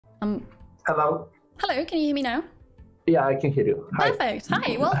Um, Hello. Hello, can you hear me now? Yeah, I can hear you. Hi. Perfect.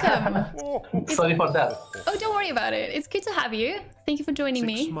 Hi, welcome. Sorry for that. Oh, don't worry about it. It's good to have you. Thank you for joining 6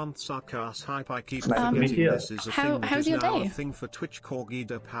 me. months Arcas hype. I keep Nice to meet forgetting you. this is a How- thing that how's is your now day? a thing for Twitch.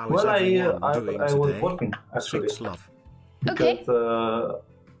 Corgidop. How is Well, everyone I doing was today? working actually 6 love. because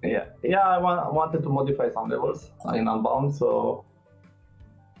I wanted to modify some levels in Unbound, so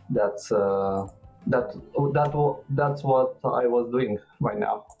that's what I was doing right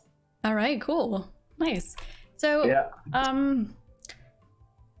now. All right, cool. Nice. So, Yeah.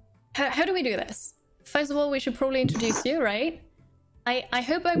 how do we do this? First of all, we should probably introduce you, right? I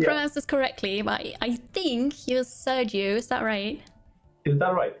hope I pronounced this correctly, but I think you're Sergiu, is that right? Is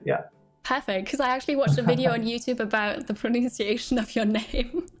that right? Yeah. Perfect, because I actually watched a video on YouTube about the pronunciation of your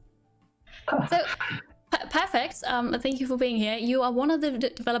name. So, perfect. Thank you for being here. You are one of the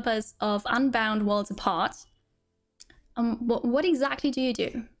developers of Unbound Worlds Apart. What exactly do you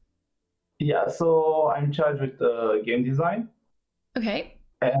do? Yeah. So I'm charged with game design Okay.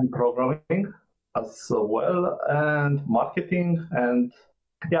 and programming as well, and marketing, and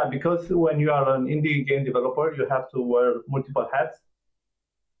yeah, because when you are an indie game developer, you have to wear multiple hats.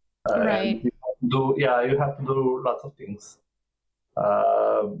 Right. And you have to do lots of things.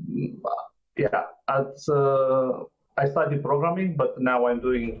 I studied programming, but now I'm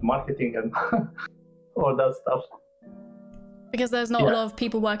doing marketing and all that stuff. Because there's not a lot of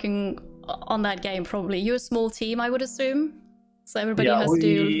people working on that game, probably. You're a small team, I would assume. So everybody has to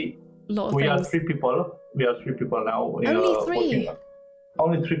do a lot of things. We are 3 people. We are 3 people now. Only 3?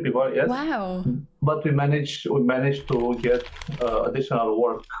 Only 3 people, yes. Wow. But we managed to get additional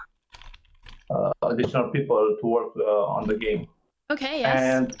work, additional people to work on the game. Okay, yes.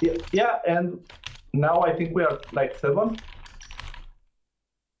 And and now I think we are like 7.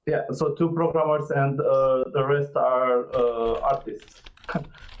 Yeah, so 2 programmers and the rest are artists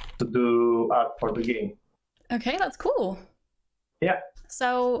to do art for the game. Okay, that's cool. Yeah.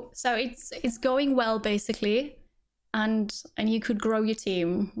 So it's going well basically, and you could grow your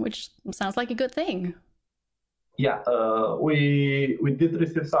team, which sounds like a good thing. Yeah, we did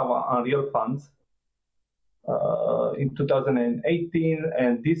receive some Unreal funds in 2018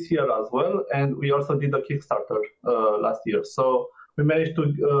 and this year as well, and we also did a Kickstarter last year. So we managed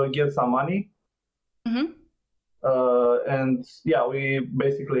to get some money. Mm-hmm. And yeah, we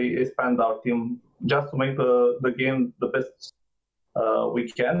basically expand our team just to make the game the best we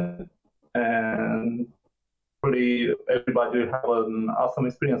can, and hopefully everybody will have an awesome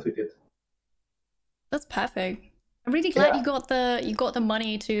experience with it. That's perfect. I'm really glad you got the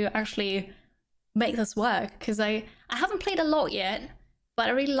money to actually make this work, because I haven't played a lot yet, but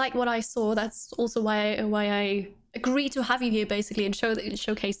I really like what I saw. That's also why I agreed to have you here basically and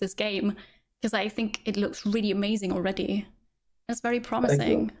showcase this game, because I think it looks really amazing already. It's very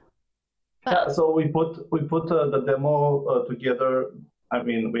promising. But... yeah, so we put the demo together. I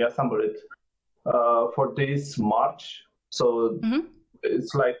mean, we assembled it for this March. So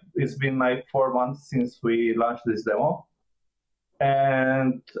it's been like 4 months since we launched this demo,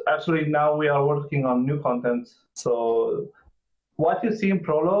 and actually now we are working on new content. So what you see in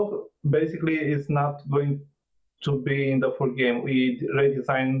Prologue basically is not going to be in the full game. We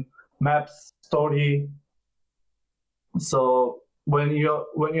redesigned maps, story. So when you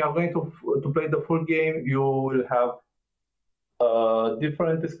are going to play the full game, you will have a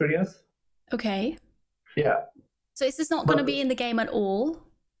different experience. Okay. Yeah. So is this not going to be in the game at all?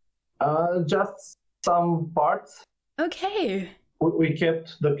 Just some parts. Okay. We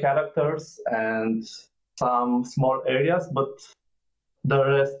kept the characters and some small areas, but the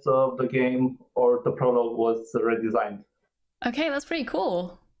rest of the game or the prologue was redesigned. Okay, that's pretty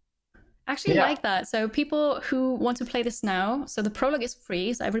cool. Actually like that. So people who want to play this now, so the prologue is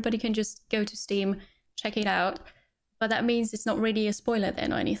free, so everybody can just go to Steam, check it out. But that means it's not really a spoiler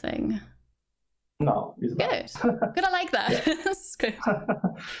then or anything. No, it's not. Good, I like that. That's good.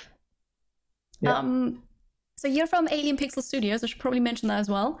 So you're from Alien Pixel Studios, I should probably mention that as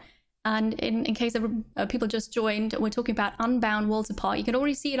well. And in case people just joined, we're talking about Unbound Worlds Apart. You can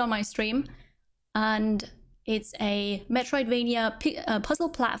already see it on my stream. And it's a Metroidvania puzzle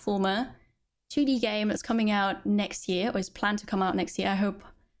platformer 2D game that's coming out next year, or is planned to come out next year. I hope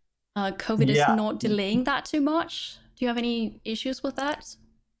COVID is not delaying that too much. Do you have any issues with that?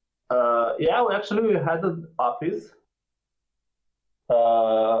 Yeah, we had an office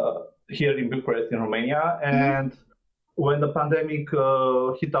here in Bucharest, in Romania, and when the pandemic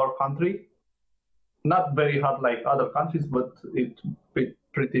hit our country, not very hard like other countries, but it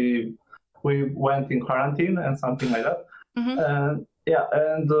we went in quarantine and something like that.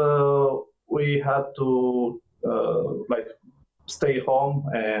 And we had to stay home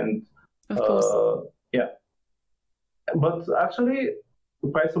and Of course. yeah. But actually,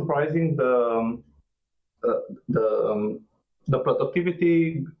 quite surprising the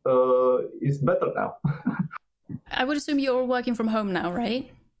productivity is better now. I would assume you're working from home now,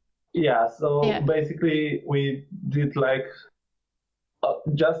 right? Yeah, so basically we did like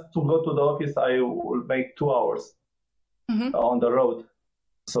just to go to the office, I will make 2 hours on the road.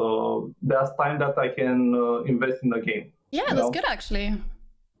 So there's time that I can invest in the game. Yeah, that's good actually.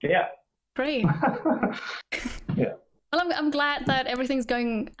 Yeah. Great. Yeah. Well, I'm glad that everything's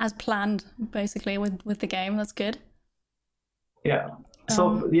going as planned, basically, with the game. That's good. Yeah.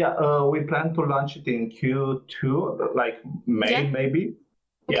 So we plan to launch it in Q2, like May maybe.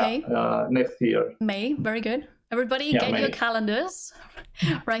 Okay. Yeah, next year. May, very good. Everybody, get your calendars.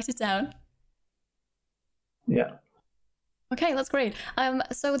 Write it down. Yeah. Okay, that's great.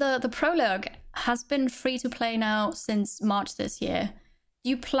 So the prologue has been free to play now since March this year. Do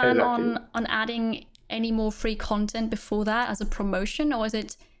you plan on adding any more free content before that as a promotion, or is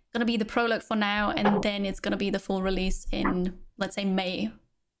it going to be the prologue for now and then it's going to be the full release in, let's say, May?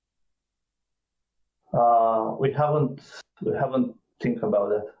 We haven't think about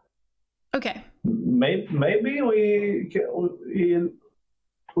that. Okay. Maybe we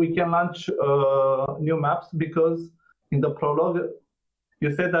can launch new maps, because in the prologue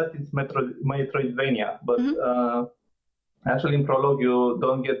you said that it's Metroidvania, but actually in prologue you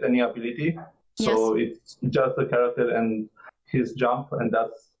don't get any ability, so it's just the character and his jump, and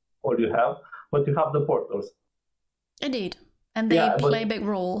that's all you have. But you have the portals. Indeed, and they play a big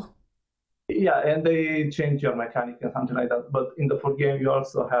role. Yeah, and they change your mechanic and something like that. But in the full game, you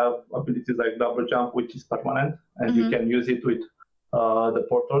also have abilities like double jump, which is permanent, and you can use it with the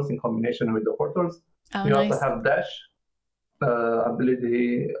portals in combination with the portals. You also have dash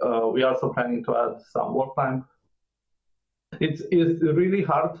ability. We are also planning to add some warp time. It's really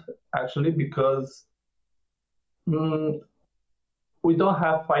hard, actually, because we don't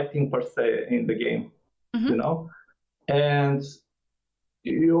have fighting per se in the game, you know? And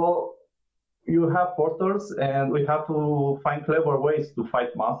you have portals, and we have to find clever ways to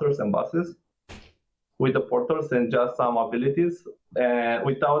fight monsters and bosses with the portals and just some abilities,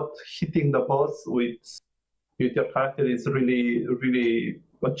 without hitting the boss with your character. Is really, really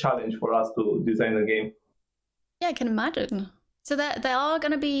a challenge for us to design a game. Yeah, I can imagine. So there are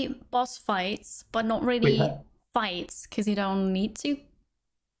going to be boss fights, but not really fights, because you don't need to.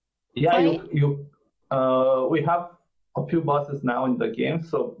 Yeah, we have a few bosses now in the game.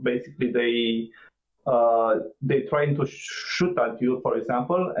 So basically, they trying to shoot at you, for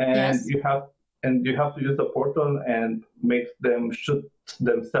example, and you have to use the portal and make them shoot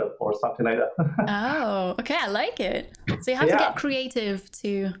themselves or something like that. Oh, okay, I like it. So you have to get creative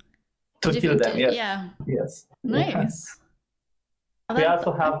to kill them. Yes. Yeah. Yes. Nice. We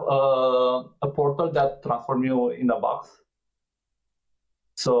also have a portal that transforms you in a box.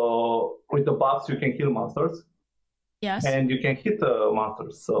 So with the box, you can kill monsters. Yes. And you can hit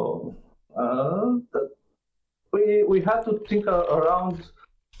monsters. So we have to think around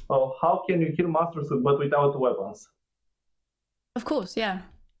how can you kill monsters but without weapons. Of course, yeah.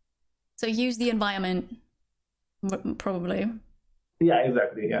 So use the environment, probably. Yeah,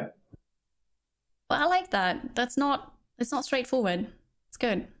 exactly. Yeah. Well, I like that. It's not straightforward. It's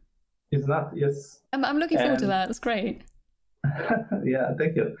good. It's not. Yes. I'm looking forward to that. It's great. Yeah,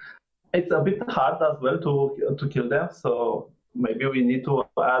 thank you. It's a bit hard as well to kill them, so maybe we need to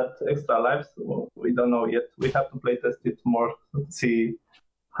add extra lives. We don't know yet. We have to play test it more to see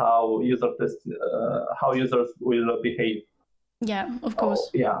how users will behave. Yeah, of course.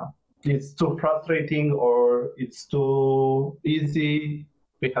 Yeah, it's too frustrating or it's too easy.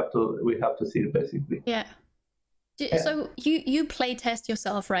 We have to see it, basically. Yeah. So you play test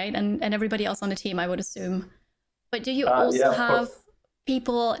yourself, right? And everybody else on the team, I would assume. But do you also have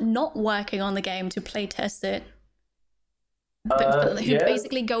people not working on the game to play test it? But who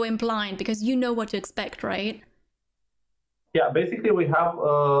basically go in blind because you know what to expect, right? Yeah, basically we have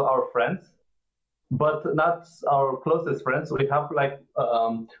our friends, but not our closest friends. We have like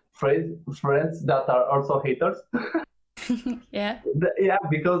friends that are also haters. Yeah. Yeah,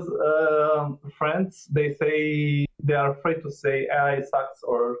 because friends, they say they are afraid to say AI sucks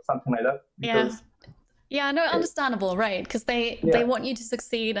or something like that. Because yeah, no, understandable, right? Because they want you to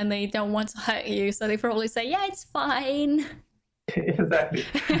succeed and they don't want to hurt you, so they probably say, yeah, it's fine. Exactly.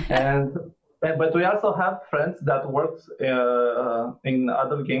 But we also have friends that work in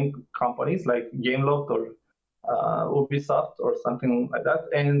other game companies like Gameloft or Ubisoft or something like that,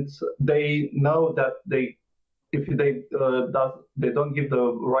 and they know that if they don't give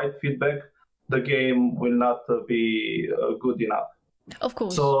the right feedback, the game will not be good enough. Of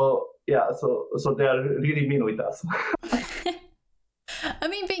course. So yeah, so they are really mean with us. I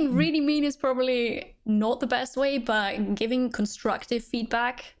mean, being really mean is probably not the best way, but giving constructive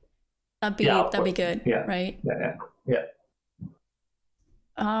feedback, that'd be good, yeah. right? Yeah.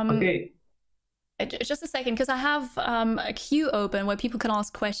 Okay. Just a second, because I have a queue open where people can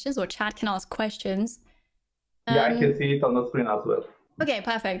ask questions, or chat can ask questions. Yeah, I can see it on the screen as well. Okay,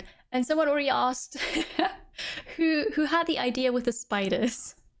 perfect. And someone already asked who had the idea with the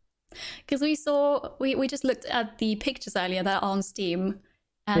spiders. Because we just looked at the pictures earlier that are on Steam,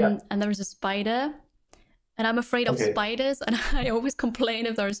 and there was a spider, and I'm afraid of spiders, and I always complain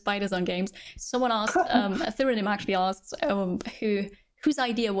if there are spiders on games. Someone asked, Thuranim actually asked, whose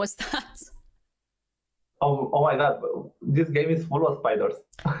idea was that? Oh my god, this game is full of spiders.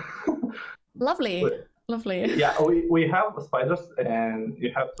 Lovely. Yeah, we have spiders, and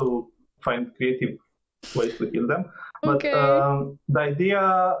you have to find creative ways to kill them. But the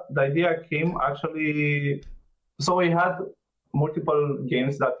idea came actually. So we had multiple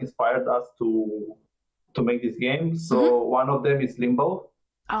games that inspired us to make this game. So one of them is Limbo.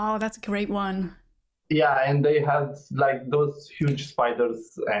 Oh, that's a great one. Yeah, and they had like those huge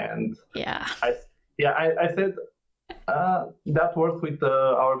spiders, and I said that works with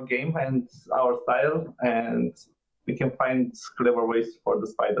our game and our style, and we can find clever ways for the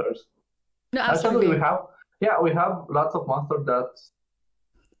spiders. No, absolutely. Actually, we have lots of monsters that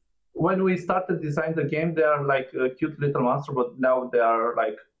when we started designing the game, they are like a cute little monster, but now they are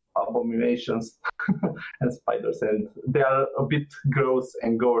like abominations and spiders, and they are a bit gross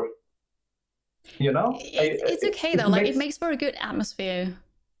and gore. You know? It's okay though, it makes for a good atmosphere.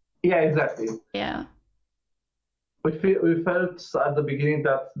 Yeah, exactly. Yeah. We felt at the beginning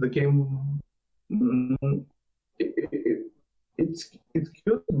that the game it's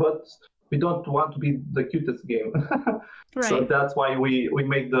cute, but we don't want to be the cutest game. Right. So that's why we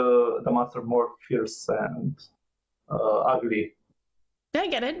make the monster more fierce and ugly. Yeah, I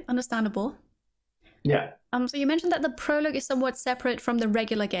get it. Understandable. Yeah. So you mentioned that the prologue is somewhat separate from the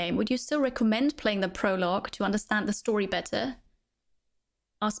regular game. Would you still recommend playing the prologue to understand the story better?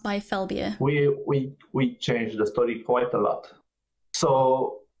 Asked by Felbier. We changed the story quite a lot.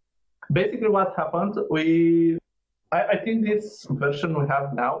 So basically what happened, I think this version we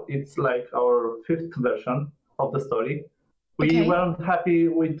have now, it's like our 5th version of the story. We weren't happy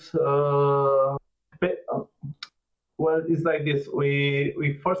with well, it's like this.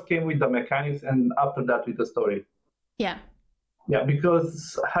 We first came with the mechanics, and after that with the story. Yeah. Yeah,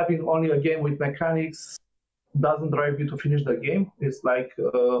 because having only a game with mechanics doesn't drive you to finish the game. It's like,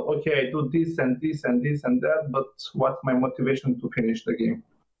 okay, I do this and this and this and that, but what's my motivation to finish the game?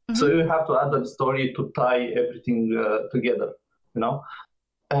 So you have to add a story to tie everything together, you know?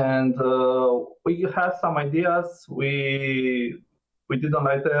 And we had some ideas. We didn't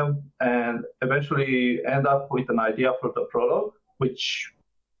like them, and eventually end up with an idea for the prologue, which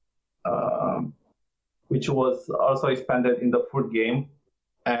was also expanded in the full game.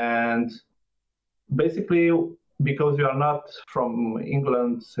 And basically, because we are not from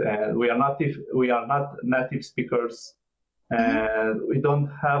England and we are not native speakers, and we don't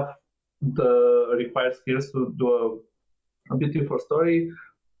have the required skills to do a beautiful story,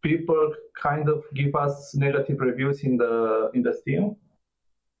 people kind of give us negative reviews in the Steam,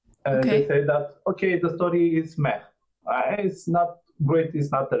 and they say that the story is meh. It's not great. It's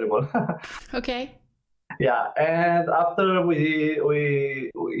not terrible. Okay. Yeah, and after we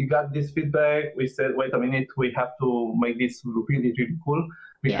got this feedback, we said, wait a minute, we have to make this really cool,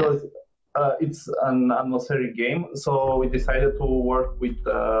 because it's an atmospheric game. So we decided to work with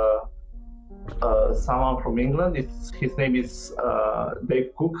someone from England. His name is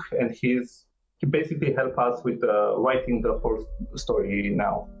Dave Cook, and he basically helped us with writing the whole story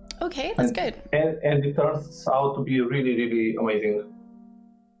now. Okay, that's good. And it turns out to be really amazing.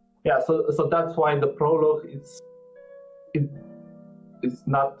 Yeah, so that's why the prologue it's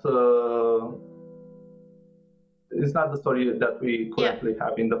not the story that we currently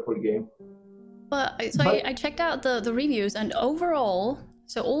have in the full game. But I checked out the reviews, and overall,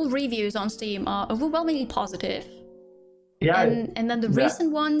 so all reviews on Steam are overwhelmingly positive. Yeah. And then the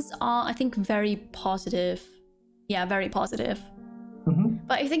recent ones are, I think, very positive. Yeah, very positive.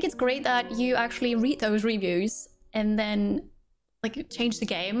 But I think it's great that you actually read those reviews and then change the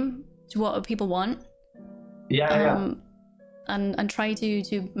game to what people want. And try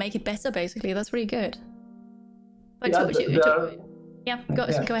to make it better, basically. That's really good. But go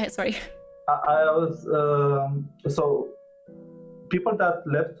ahead, sorry. I was so people that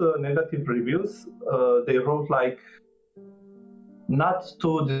left negative reviews, they wrote not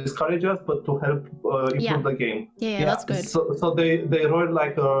to discourage us, but to help improve the game. Yeah, that's good. So they wrote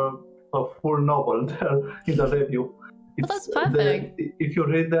like a full novel there in the review. That's perfect. If you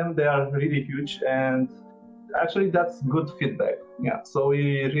read them, they are really huge, and actually that's good feedback. Yeah, so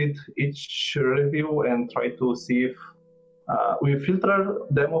we read each review and try to see if we filter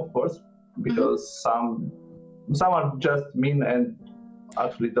them, of course, because some are just mean and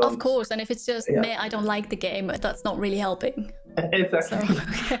actually don't. Of course, and if it's just me, I don't like the game, that's not really helping. Exactly.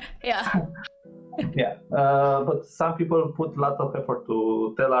 So, yeah. Yeah, but some people put a lot of effort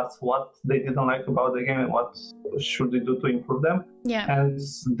to tell us what they didn't like about the game and what should we do to improve them. Yeah. And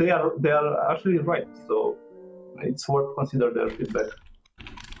they are actually right. So it's worth consider their feedback.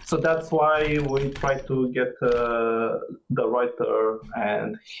 So that's why we try to get the writer,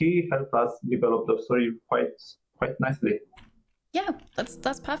 and he helped us develop the story quite nicely. Yeah,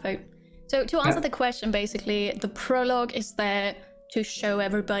 that's perfect. So to answer the question, basically, the prologue is there to show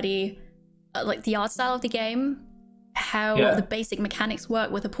everybody like the art style of the game, how the basic mechanics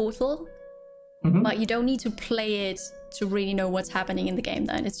work with the portal, but you don't need to play it to really know what's happening in the game.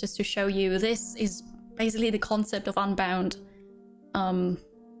 Then it's just to show you this is basically the concept of Unbound.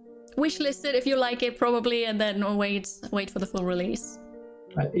 Wishlisted if you like it, probably, and then wait for the full release.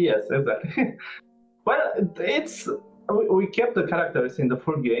 Yes, exactly. Well, we kept the characters in the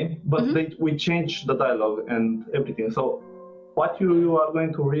full game, but we changed the dialogue and everything. So what you are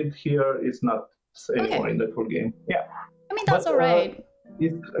going to read here is not anymore in the full game. Yeah. I mean, that's all right.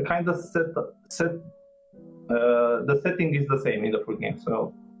 It's kind of the setting is the same in the full game.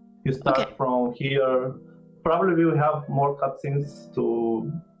 So you start from here. Probably we will have more cutscenes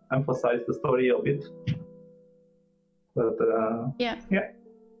to emphasize the story a bit. But yeah.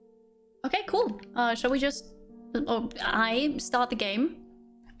 Okay, cool. Shall we just I start the game?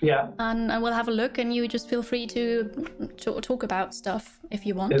 Yeah. And we'll have a look, and you just feel free to talk about stuff if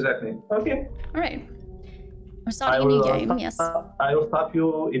you want. Exactly. Okay. All right. I'm starting a new game. Yes. I will stop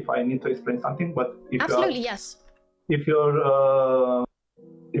you if I need to explain something, but if absolutely yes. If the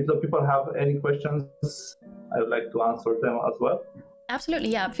people have any questions, I would like to answer them as well. Absolutely,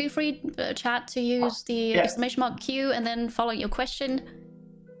 yeah. Feel free chat to use the exclamation mark Q and then follow your question.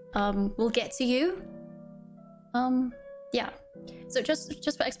 We'll get to you. Yeah. So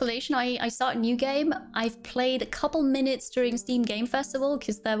just for explanation, I start a new game. I've played a couple minutes during Steam Game Festival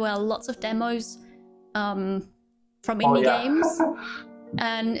because there were lots of demos from indie games.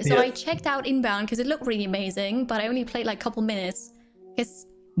 And so I checked out Unbound because it looked really amazing, but I only played like a couple minutes. Because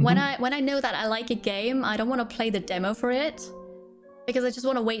when I know that I like a game, I don't want to play the demo for it, because I just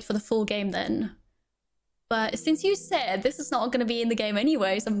want to wait for the full game then. But since you said this is not going to be in the game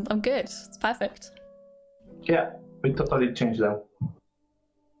anyways, I'm good. It's perfect. Yeah, we totally changed them.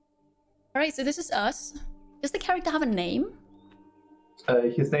 Alright, so this is us. Does the character have a name?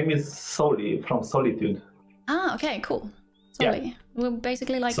 His name is Soli, from Solitude. Ah, okay, cool. Soli. Yeah. We're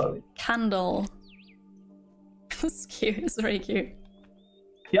basically like Candle. It's cute, it's very cute.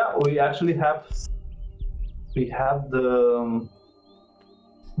 Yeah, we actually have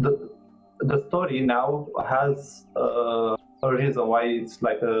the story now has a reason why it's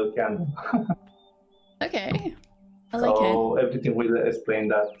like a candle. Okay, I like it. So everything will explain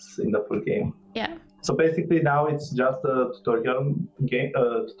that in the full game. Yeah. So basically now it's just a tutorial game,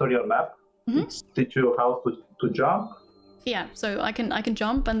 tutorial map. It's teach you how to jump. Yeah, so I can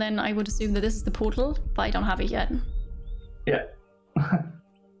jump, and then I would assume that this is the portal, but I don't have it yet. Yeah.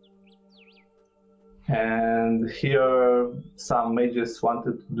 And here some mages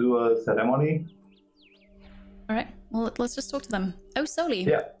wanted to do a ceremony. All right, well, let's just talk to them. Oh, Soli,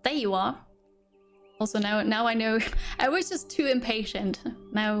 there you are. Also, now I know. I was just too impatient.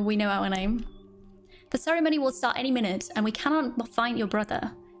 Now we know our name. The ceremony will start any minute, and we cannot find your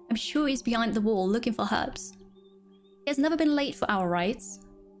brother. I'm sure he's behind the wall looking for herbs. He has never been late for our rites.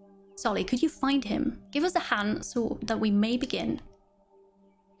 Soli, could you find him? Give us a hand so that we may begin.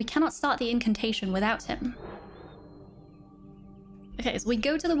 We cannot start the incantation without him. Okay, so we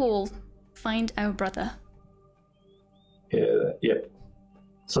go to the wall, find our brother. Yeah.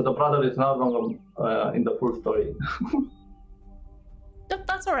 So the brother is no longer in the full story.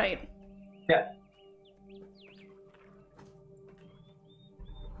 That's all right. Yeah.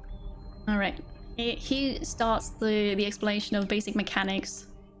 All right. He starts the explanation of basic mechanics.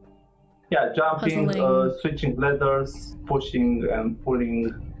 Yeah, jumping, switching ladders, pushing and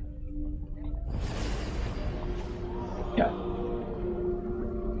pulling. Yeah.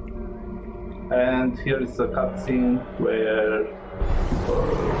 And here is a cutscene where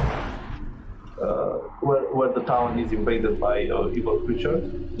the town is invaded by evil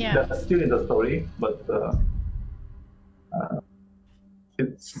creatures. Yeah. That's still in the story, but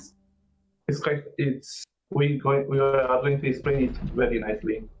we are going to explain it very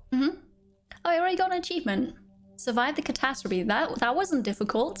nicely. Oh, I already got an achievement. Survive the catastrophe. That wasn't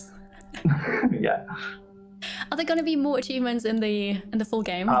difficult. Yeah. Are there going to be more achievements in the full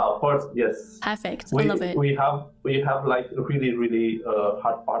game? Of course, yes. Perfect. I love it. We have like really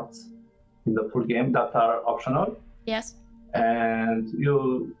hard parts in the full game that are optional. Yes. And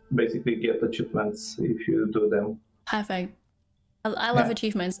you basically get achievements if you do them. Perfect. I love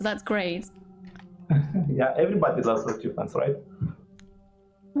achievements, so that's great. Yeah, everybody loves achievements, right?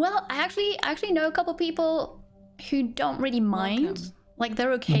 Well, I actually know a couple people who don't really mind. Like,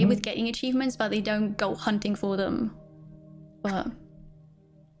 they're okay with getting achievements, but they don't go hunting for them. But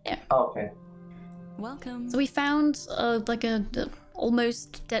yeah. Okay. Welcome. So we found like a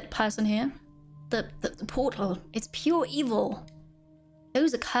almost dead person here. The portal. It's pure evil.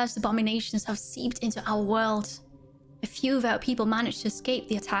 Those accursed abominations have seeped into our world. A few of our people managed to escape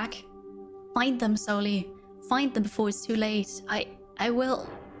the attack. Find them, Soli. Find them before it's too late. I will.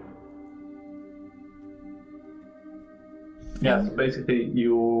 Yeah, so basically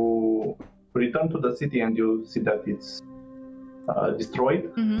you return to the city and you see that it's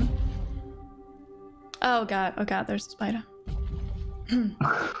destroyed. Oh god, there's a spider. I'm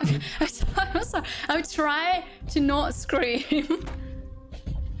sorry. I try to not scream.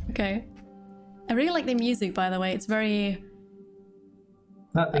 Okay. I really like the music, by the way. It's very...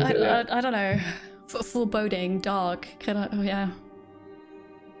 I don't know. Foreboding, dark. Kind of, oh yeah.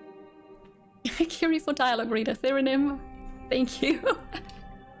 Curie for dialogue reader, Theronym. Thank you.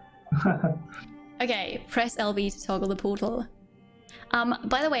 Okay, press LB to toggle the portal.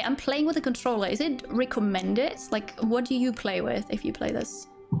 By the way, I'm playing with a controller. Is it recommended? Like, what do you play with if you play this?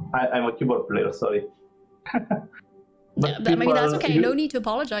 I'm a keyboard player, sorry. Yeah, I mean, that's okay. No need to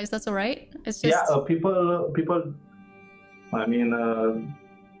apologize. That's all right. It's just... Yeah, people. I mean,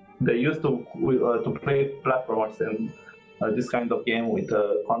 they used to play platformers and this kind of game with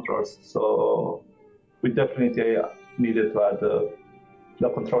controllers. So we definitely needed to add the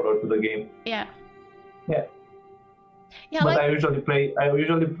controller to the game. Yeah. Yeah. Yeah. But like... I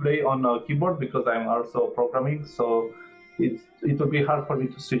usually play on a keyboard because I'm also programming. So it will be hard for me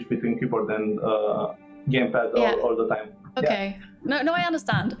to switch between keyboard and gamepad all the time. Okay. Yeah. No, I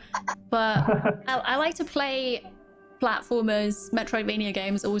understand. But I like to play platformers, Metroidvania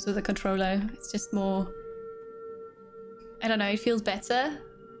games, always with a controller. It's just more... I don't know, it feels better.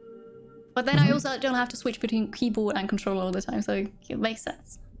 But then I also don't have to switch between keyboard and controller all the time, so it makes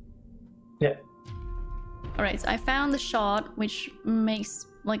sense. Yeah. Alright, so I found the shard, which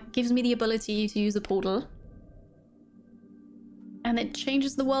gives me the ability to use a portal. And it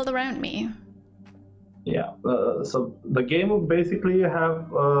changes the world around me. Yeah, so the game basically have...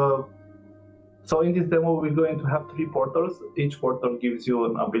 So in this demo, we're going to have 3 portals. Each portal gives you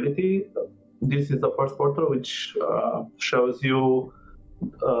an ability. This is the first portal, which shows you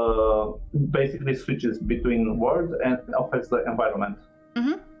basically switches between world and affects the environment.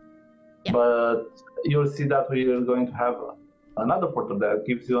 Yeah. But you'll see that we are going to have another portal that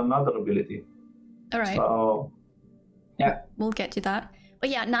gives you another ability. All right. So, yeah. We'll get to that. But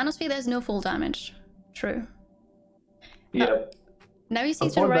yeah, Nanosphere, there's no full damage. True. Yeah. Now you see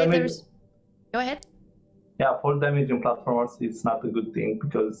to the right, there's... Go ahead. Yeah, full damage in platformers is not a good thing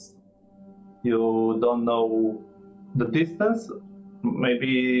because you don't know the distance.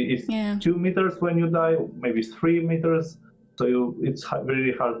 Maybe it's 2 meters when you die, maybe it's 3 meters. So it's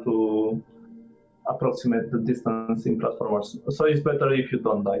very hard to approximate the distance in platformers. So it's better if you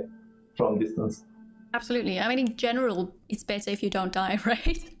don't die from distance. Absolutely. I mean, in general, it's better if you don't die,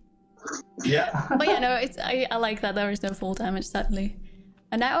 right? Yeah. But yeah, no, I like that there is no full damage, sadly.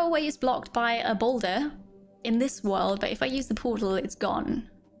 And now our way is blocked by a boulder in this world, but if I use the portal, it's gone.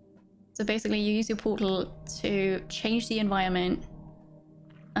 So basically, you use your portal to change the environment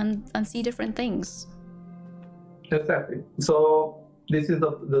and see different things. Exactly. So this is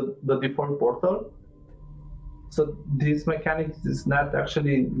the default portal. So this mechanic is not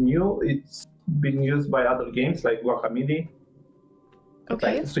actually new. It's been used by other games like Guacamole.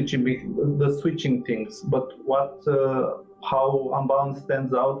 Okay. Like switching things. But how Unbound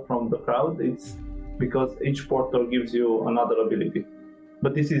stands out from the crowd, it's because each portal gives you another ability.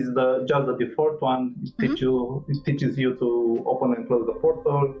 But this is just the default one. It teaches you to open and close the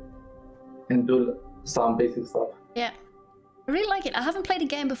portal and do some basic stuff. Yeah. I really like it. I haven't played a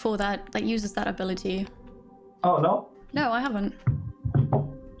game before that uses that ability. Oh, no? No, I haven't.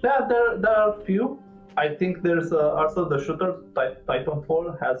 Yeah, there are a few. I think there's also the shooter,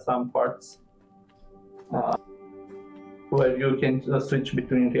 Titanfall, has some parts where you can switch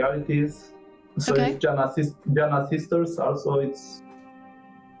between realities. So it's Jana Sisters also, it's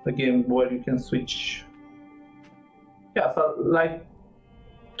a game where you can switch. Yeah, so like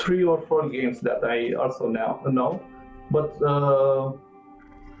 3 or 4 games that I also now know, but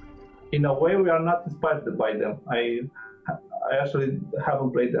in a way we are not inspired by them. I actually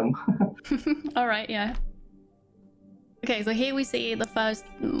haven't played them. All right, yeah. Okay, so here we see the first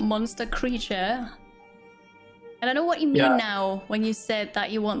monster creature. And I know what you mean now when you said that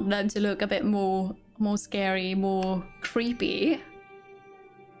you want them to look a bit more scary, more creepy.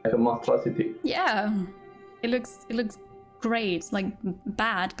 Like a monstrosity. Yeah. It looks great, like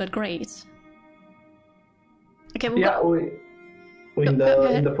bad but great. Okay, in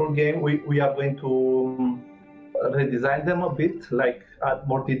the full game we are going to redesign them a bit, like add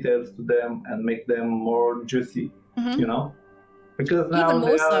more details to them and make them more juicy, you know? Because now even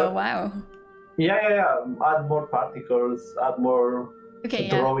more so, wow. Yeah. Add more particles, add more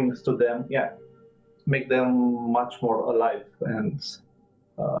drawings to them. Yeah, make them much more alive and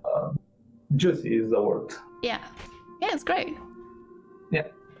juicy is the word. Yeah, it's great. Yeah.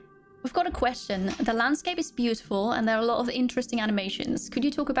 We've got a question. The landscape is beautiful and there are a lot of interesting animations. Could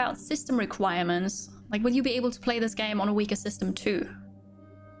you talk about system requirements? Like, will you be able to play this game on a weaker system too?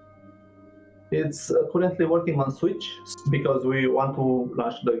 It's currently working on Switch because we want to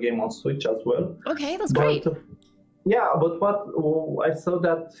launch the game on Switch as well. Okay, that's great. Yeah, but what I saw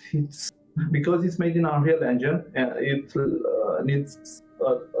that because it's made in Unreal Engine, and it needs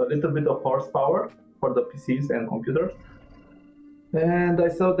a little bit of horsepower for the PCs and computers. And I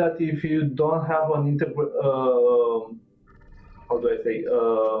saw that if you don't have an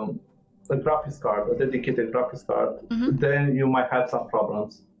a graphics card, a dedicated graphics card, then you might have some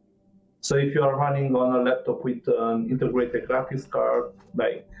problems. So if you are running on a laptop with an integrated graphics card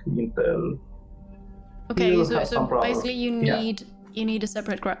like Intel, okay, so basically you need a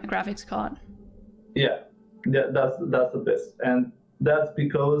separate graphics card. Yeah, that's the best, and that's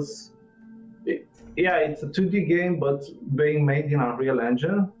because it's a 2D game, but being made in Unreal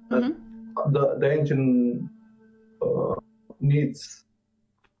Engine, the engine needs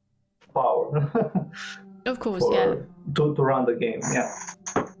power. Of course, to run the game,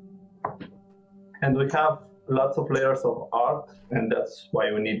 And we have lots of layers of art, and that's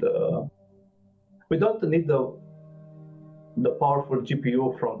why we need we don't need the powerful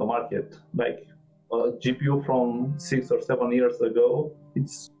GPU from the market. Like a GPU from 6 or 7 years ago,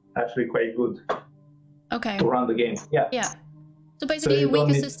 it's actually quite good. Okay. To run the game, Yeah. So basically, a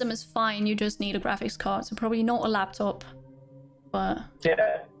weaker system is fine. You just need a graphics card. So probably not a laptop, but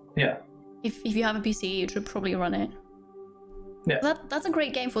yeah. If you have a PC, you should probably run it. Yeah. That's a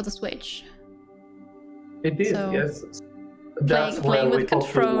great game for the Switch. It is, yes. Playing with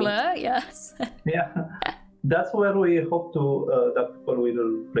controller, yes. Yeah, that's where we hope to that people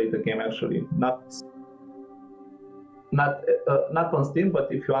will play the game. Actually, not on Steam,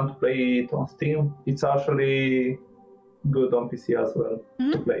 but if you want to play it on Steam, it's actually good on PC as well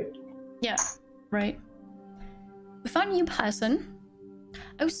to play. Yeah, right. We found a new person.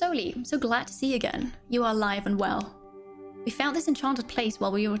 Oh, Soli, I'm so glad to see you again. You are alive and well. We found this enchanted place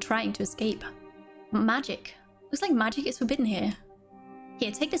while we were trying to escape. Magic. Looks like magic is forbidden here.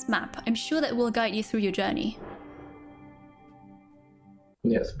 Here, take this map. I'm sure that it will guide you through your journey.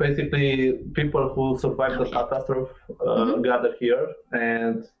 Yes, basically people who survived the catastrophe gather here,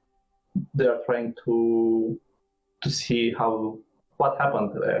 and they are trying to see what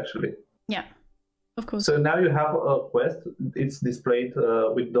happened actually. Yeah, of course. So now you have a quest. It's displayed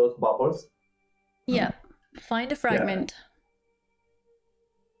with those bubbles. Yeah, find a fragment.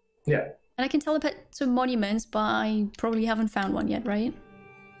 Yeah. And I can teleport to monuments, but I probably haven't found one yet, right?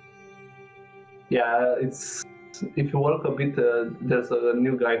 Yeah, it's if you walk a bit, there's a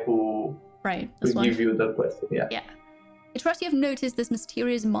new guy who will give you the quest. Yeah. I trust you have noticed this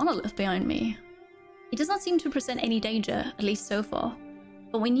mysterious monolith behind me. It does not seem to present any danger, at least so far.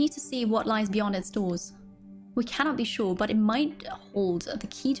 But we need to see what lies beyond its doors. We cannot be sure, but it might hold the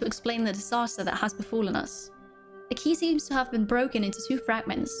key to explain the disaster that has befallen us. The key seems to have been broken into 2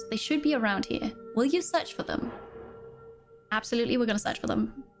 fragments. They should be around here. Will you search for them? Absolutely, we're going to search for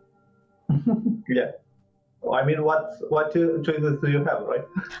them. Yeah. I mean, what choices do you have, right?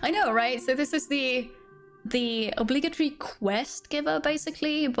 I know, right? So this is the obligatory quest giver,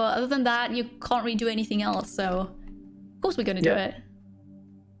 basically. But other than that, you can't really do anything else. So, of course, we're going to do it.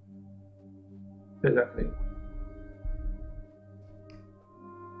 Exactly.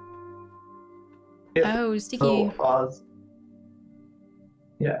 Yes. Oh, sticky. So,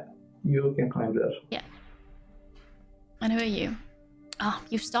 yeah, you can climb there. Yeah. And who are you? Ah,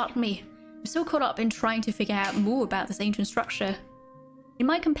 you startled me. I'm so caught up in trying to figure out more about this ancient structure. In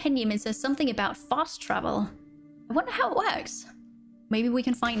my compendium, it says something about fast travel. I wonder how it works. maybe we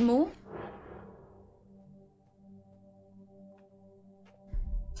can find more?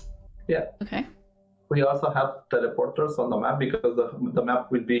 Yeah. Okay. We also have teleporters on the map because the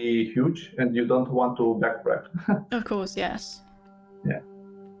map will be huge and you don't want to backtrack. Of course, yes. Yeah.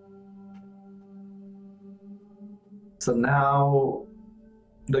 So now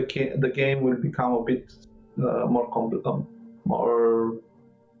the game will become a bit more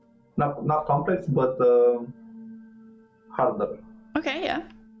not complex, but harder. Okay, yeah.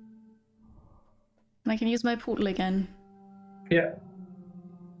 I can use my portal again. Yeah.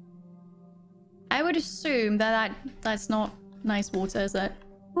 I would assume that's not nice water, is it?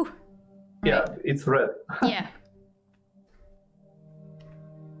 Ooh. Yeah, Right. it's red. Yeah.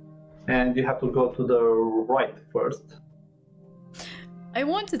 And you have to go to the right first. I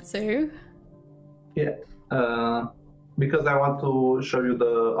wanted to. Yeah. Because I want to show you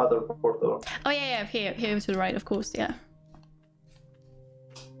the other portal. Oh yeah, here to the right, of course, yeah.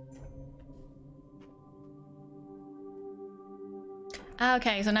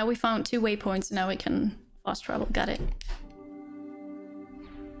 Okay, so now we found 2 waypoints, now we can fast travel, got it.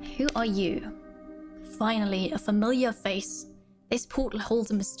 Who are you? Finally, a familiar face. This portal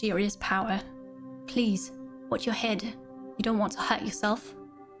holds a mysterious power. Please, watch your head. You don't want to hurt yourself.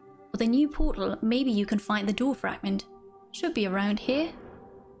 With a new portal, maybe you can find the door fragment. Should be around here.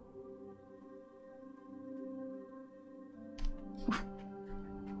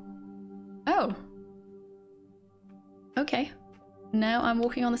 Oh. Okay. Now I'm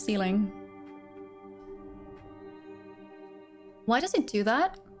walking on the ceiling. Why does it do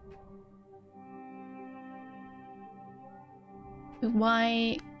that?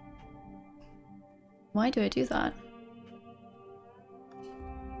 Why do I do that?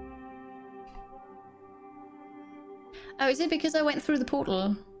 Oh, is it because I went through the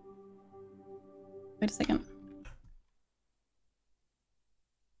portal? Wait a second.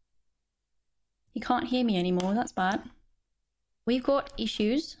 He can't hear me anymore, that's bad. We've got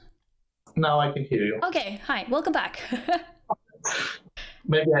issues. Now I can hear you. Okay, hi, welcome back.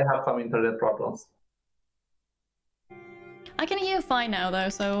 Maybe I have some internet problems. I can hear you fine now though,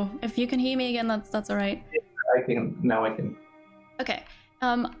 so if you can hear me again, that's alright. I can, now I can. Okay,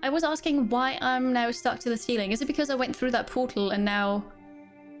 I was asking why I'm now stuck to the ceiling. Is it because I went through that portal and now,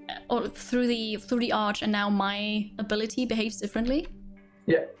 or through the arch, and now my ability behaves differently?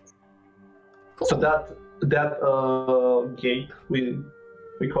 Yeah. Cool. So that gate, we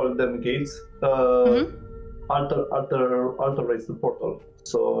call them gates, alterates the portal.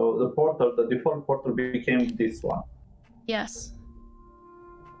 So the default portal became this one. Yes.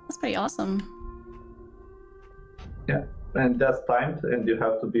 That's pretty awesome. Yeah, and that's timed, and you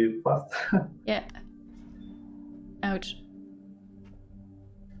have to be fast. Yeah. Ouch.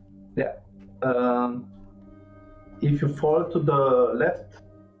 Yeah. If you fall to the left,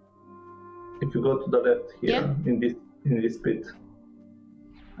 if you go to the left here, in this pit,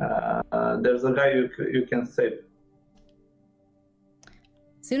 there's a guy you can save.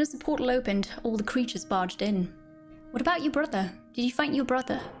 As soon as the portal opened, all the creatures barged in. What about your brother? Did you find your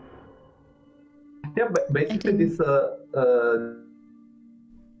brother? Yeah, but basically this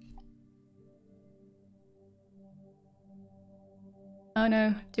Oh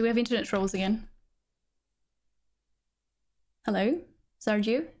no, do we have internet trolls again? Hello?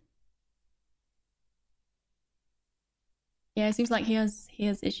 Sergiu? Yeah, it seems like he has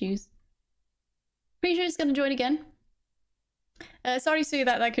issues. Pretty sure he's gonna join again. Sorry, Sue,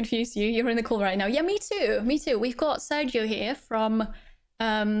 that confused you. You're in the call right now. Yeah, me too. Me too. We've got Sergio here from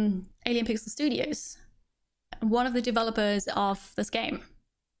Alien Pixel Studios, one of the developers of this game.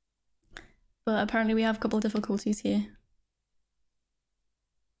 But apparently we have a couple of difficulties here.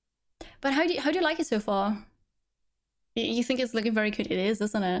 But how do you like it so far? You think it's looking very good? It is,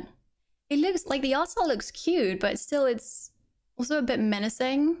 isn't it? It looks like the art style looks cute, but still it's also a bit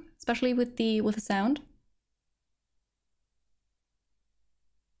menacing, especially with the sound.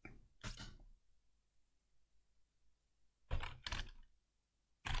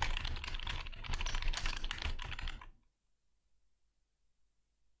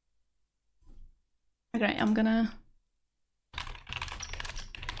 Okay, I'm gonna...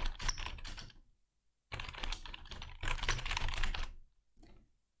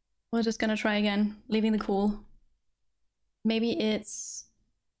 We're just gonna try again, leaving the call. Maybe it's...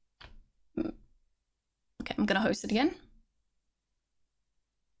 Okay, I'm gonna host it again.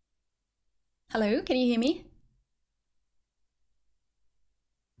 Hello, can you hear me?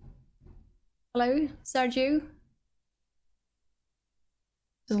 Hello, Sergiu?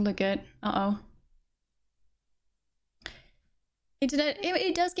 Doesn't look good. Uh-oh. Internet,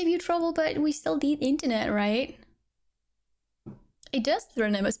 it does give you trouble, but we still need internet, right? It does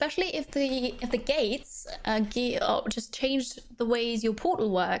thrill him, especially if the gates just changed the ways your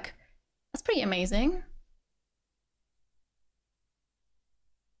portal work. That's pretty amazing.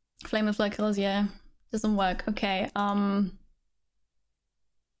 Flame of Flocculus, yeah, doesn't work. Okay, don't.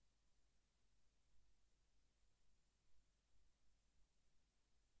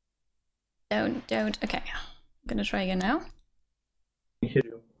 Okay, I'm gonna try again now. I hear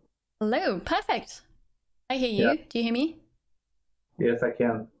you. Hello, perfect. I hear you. Yeah. Do you hear me? Yes, I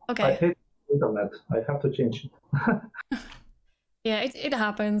can. Okay. I hate internet. I have to change it. Yeah, it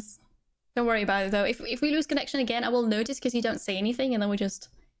happens. Don't worry about it though. If we lose connection again, I will notice because you don't say anything, and then we just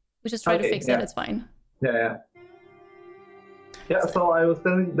try to fix it. It's fine. Yeah. So I was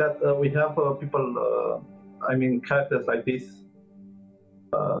telling that we have people. I mean, characters like this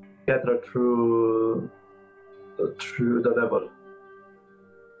gather through the level,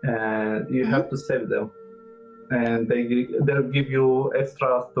 and you have to save them. And they'll give you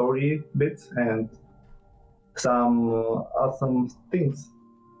extra story bits and some awesome things.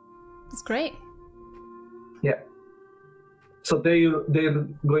 That's great. Yeah. So they're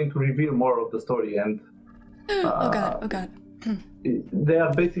going to reveal more of the story, and oh god. they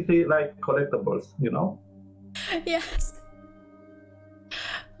are basically like collectibles, you know? Yes.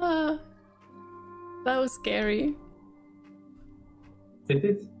 That was scary. It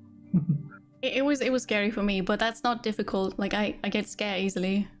is. It was scary for me, but that's not difficult. Like I get scared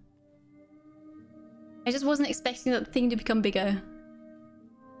easily. I just wasn't expecting that thing to become bigger.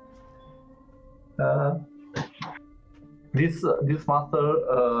 This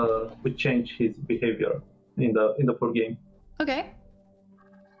master would change his behavior in the full game. Okay.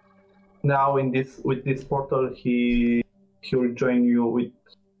 Now with this portal, he'll join you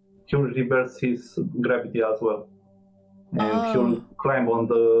he'll reverse his gravity as well, and he'll climb on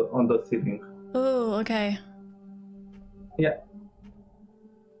the ceiling. Oh, okay. Yeah.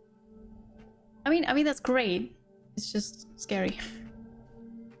 I mean that's great. It's just scary.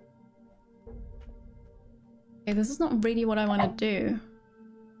 Okay, this is not really what I want to do.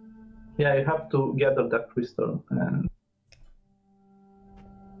 Yeah, you have to gather that crystal, and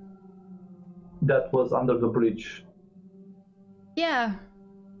that was under the bridge. Yeah.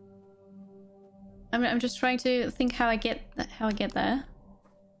 I'm just trying to think how I get there.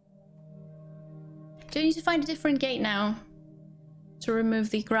 Do I need to find a different gate now to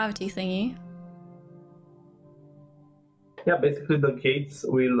remove the gravity thingy? Yeah, basically the gates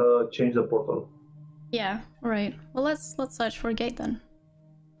will change the portal. Yeah, alright. Well, let's search for a gate then.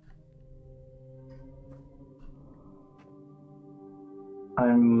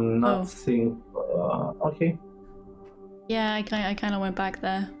 I'm not seeing. Okay. Yeah, I kind of went back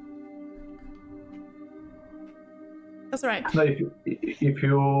there. That's right. No, if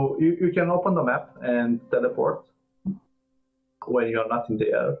you can open the map and teleport when you're not in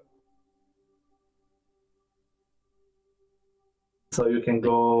the air. So you can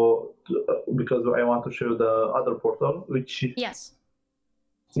go because I want to show the other portal, which yes.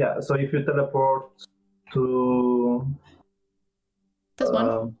 Yeah. So if you teleport to this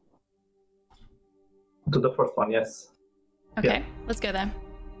one, to the first one, yes. Okay, let's go there.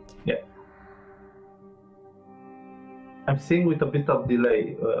 Yeah. I'm seeing with a bit of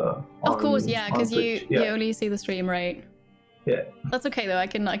delay. Of course, yeah, because you only see the stream, right? Yeah. That's okay though. I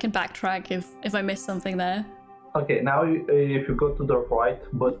can backtrack if I miss something there. Okay, now if you go to the right,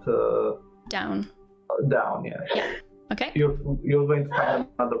 but down. Down, yeah. Yeah. Okay. You're going to find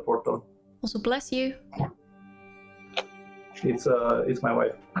another portal. Also, bless you. It's my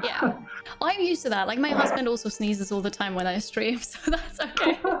wife. Yeah, I'm used to that. Like my husband also sneezes all the time when I stream, so that's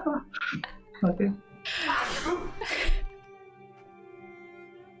okay. Okay.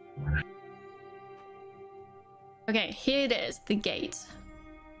 Okay, here it is, the gate.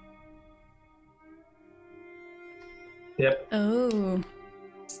 Yep. Oh,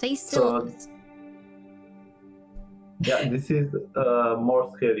 stay still. So, yeah, this is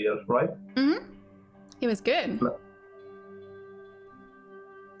more scarier, right? Mm-hmm. It was good.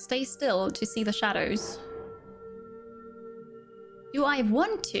 Stay still to see the shadows. Do I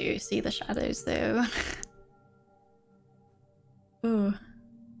want to see the shadows though? Ooh.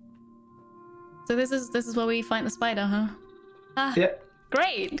 So this is where we find the spider, huh? Ah, yeah.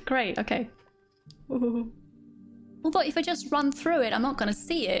 Great, okay. Ooh. Although if I just run through it, I'm not gonna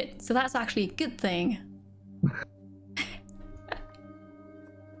see it, so that's actually a good thing.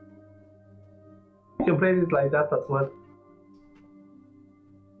 You can play it like that as well.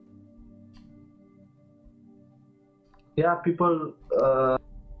 Yeah, people,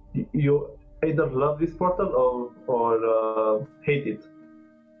 you either love this portal or hate it.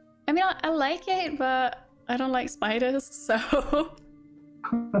 I mean, I like it, but I don't like spiders, so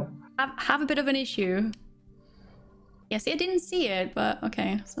have a bit of an issue. Yes, I didn't see it, but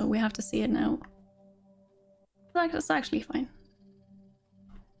okay, so we have to see it now. That's actually fine.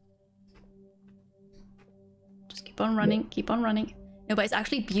 Just keep on running, keep on running. No, but it's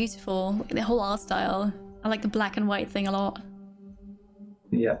actually beautiful. The whole art style. I like the black and white thing a lot.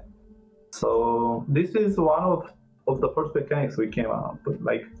 Yeah. So this is one of the first mechanics we came up with.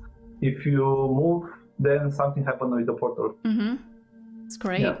 Like, if you move, then something happens with the portal. Mm-hmm. It's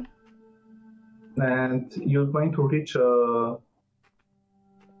great. Yeah. And you're going to reach a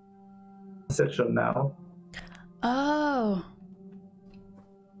section now. Oh.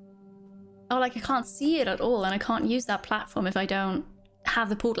 Oh, like I can't see it at all, and I can't use that platform if I don't have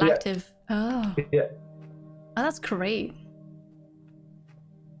the portal active. Oh. Yeah. Oh, that's great.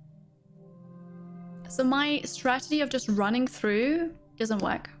 So my strategy of just running through doesn't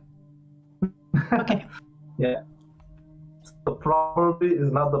work. Okay. Yeah. So probably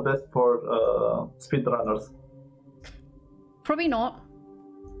is not the best for speedrunners. Probably not.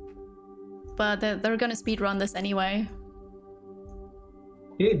 But they're gonna speedrun this anyway.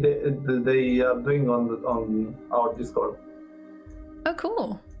 Yeah, they are doing on our Discord. Oh,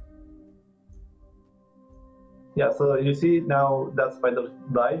 cool. Yeah, so you see now that spider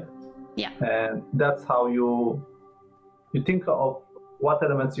died. Yeah. And that's how you think of what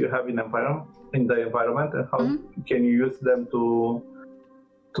elements you have in the environment and how can you use them to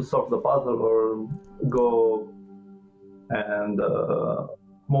solve the puzzle or go and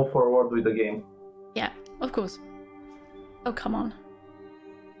move forward with the game. Yeah, of course. Oh, come on.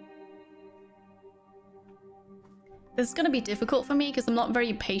 This is gonna be difficult for me because I'm not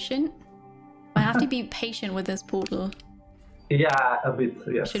very patient. I have to be patient with this portal. Yeah, a bit,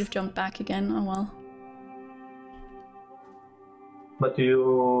 yes. Should have jumped back again. Oh well. But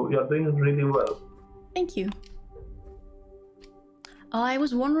you're doing really well. Thank you. Oh, I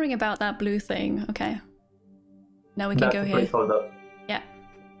was wondering about that blue thing. Okay. Now we can go here. Placeholder. Yeah.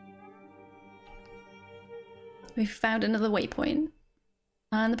 We found another waypoint.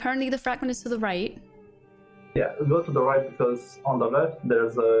 And apparently the fragment is to the right. Yeah, go to the right because on the left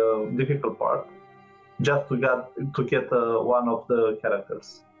there's a difficult part. Just to get one of the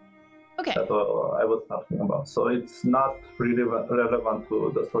characters. Okay. That I was talking about. So it's not really relevant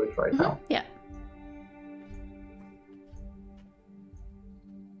to the story right now. Yeah.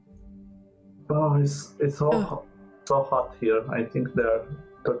 Oh, it's so hot here. I think there are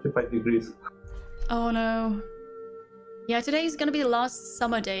 35 degrees. Oh no. Yeah, today is gonna be the last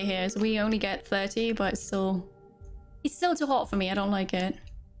summer day here, so we only get 30, but it's still too hot for me. I don't like it.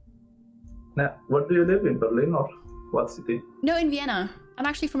 Now, where do you live, in Berlin or what city? No, in Vienna. I'm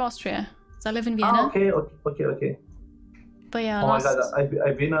actually from Austria, so I live in Vienna. Ah, okay. But yeah, oh my god,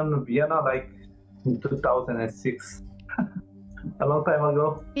 I've been in Vienna like in 2006, a long time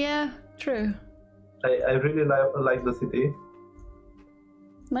ago. Yeah, true. I really like the city.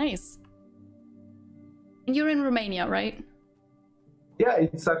 Nice. And you're in Romania, right? Yeah,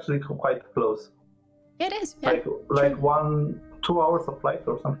 it's actually quite close. Yeah, it is. Yeah, like 2 hours of flight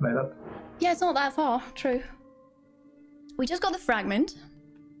or something like that. Yeah, it's not that far. True. We just got the fragment.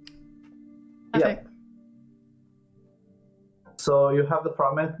 Perfect. Yeah. So you have the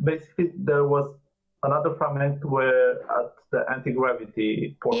fragment. Basically, there was another fragment where at the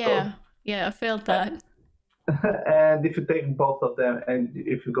anti-gravity portal. Yeah, I felt that. And if you take both of them, and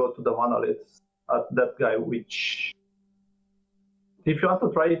if you go to the monolith at that guy, which, if you want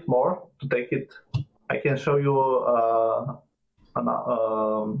to try it more to take it, I can show you a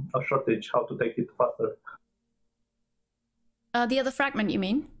shortage how to take it faster. The other fragment, you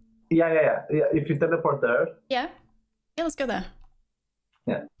mean? Yeah. If you teleport there. Yeah, let's go there.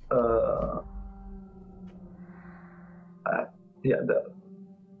 Yeah. Yeah.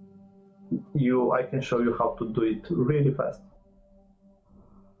 I can show you how to do it really fast.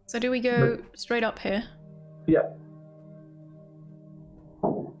 So do we go straight up here? Yeah.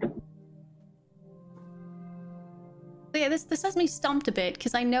 So yeah, this has me stumped a bit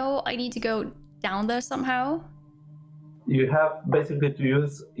because I know I need to go down there somehow. You have basically to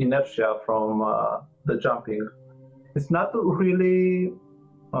use inertia from the jumping. It's not really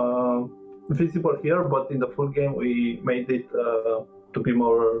visible here, but in the full game we made it to be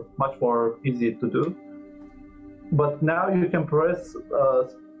much more easy to do. But now you can press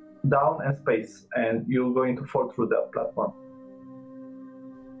down and space, and you're going to fall through that platform.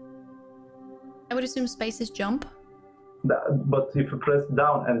 I would assume space is jump. But if you press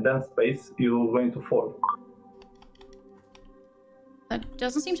down and then space, you're going to fall. That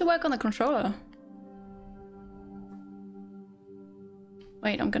doesn't seem to work on the controller.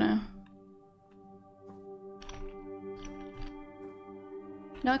 Wait, I'm gonna...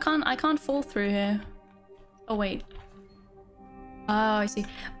 No, I can't fall through here. Oh, wait. Oh, I see.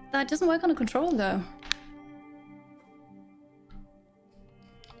 That doesn't work on a controller, though.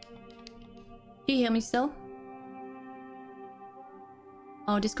 Do you hear me still?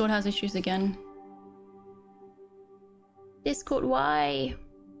 Oh, Discord has issues again. Discord, why?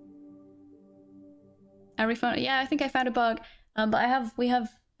 I refound. Yeah, I think I found a bug. But we have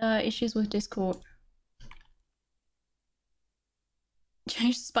issues with Discord.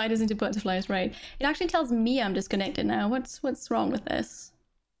 Change spiders into butterflies, right? It actually tells me I'm disconnected now. What's wrong with this?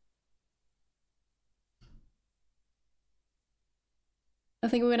 I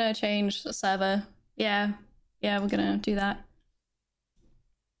think we're gonna change the server. Yeah, we're gonna do that.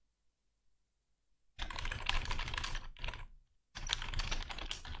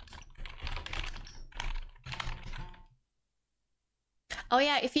 Oh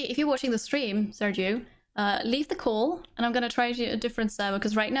yeah, if you're watching the stream, Sergiu, leave the call, and I'm gonna try a different server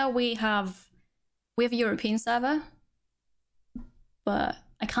because right now we have a European server, but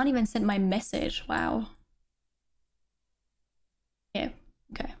I can't even send my message. Wow. Yeah.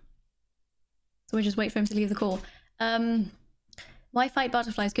 Okay. So we just wait for him to leave the call. Why fight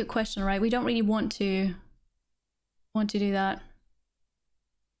butterflies? Good question, right? We don't really want to do that.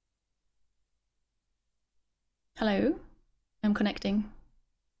 Hello? I'm connecting.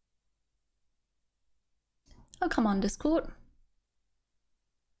 Oh, come on, Discord.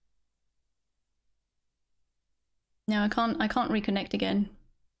 No, I can't reconnect again.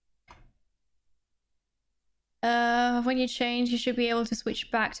 When you change, you should be able to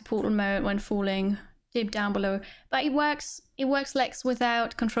switch back to portal mode when falling. Dip down below. But it works Lex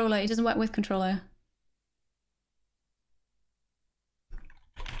without controller. It doesn't work with controller.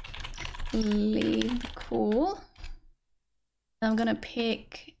 Leave the call. I'm gonna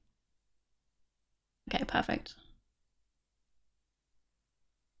pick... Okay, perfect.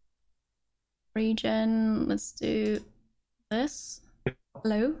 Region, let's do this.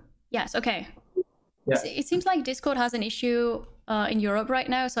 Hello? Yes, okay. Yeah. It seems like Discord has an issue in Europe right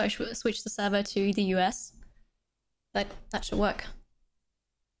now, so I should switch the server to the US. That should work.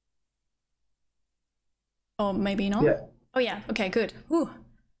 Or maybe not? Yeah. Oh yeah, okay, good. Whew.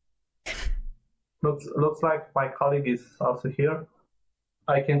 Looks like my colleague is also here.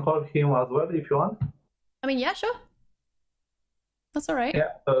 I can call him as well if you want. I mean, yeah, sure. That's all right.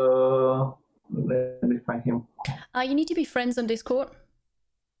 Yeah. Let me find him. You need to be friends on Discord.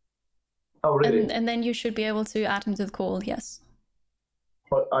 Oh, really? And then you should be able to add him to the call, yes.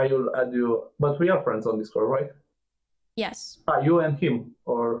 But I will add you. But we are friends on Discord, right? Yes. You and him,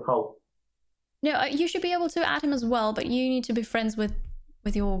 or how? No, you should be able to add him as well, but you need to be friends with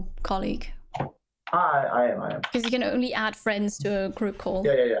your colleague. I am. Because you can only add friends to a group call.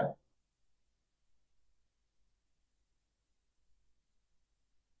 Yeah.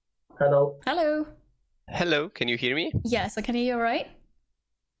 Hello. Hello. Hello, can you hear me? Yes, I can hear you all right.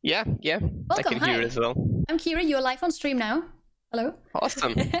 Yeah, Welcome, I can hear hi. as well. I'm Kira, you're live on stream now. Hello.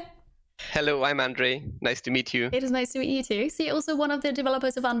 Awesome. Hello, I'm Andre. Nice to meet you. It is nice to meet you too. So you're also one of the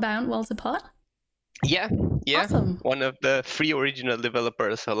developers of Unbound, Worlds Apart? Yeah. Awesome. One of the 3 original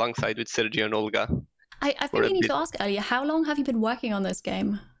developers alongside with Sergiu and Olga. I've been meaning to ask earlier, how long have you been working on this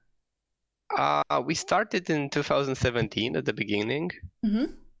game? We started in 2017 at the beginning.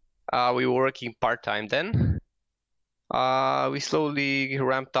 Mm-hmm. We were working part-time then. We slowly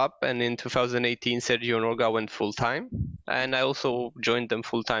ramped up, and in 2018, Sergiu and Olga went full-time. And I also joined them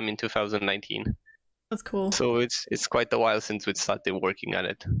full-time in 2019. That's cool. So it's quite a while since we started working on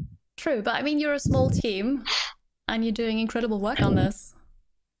it. True, but I mean, you're a small team, and you're doing incredible work on this.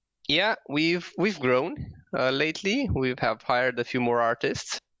 Yeah, we've grown lately. We have hired a few more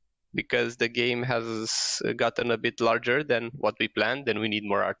artists because the game has gotten a bit larger than what we planned, and we need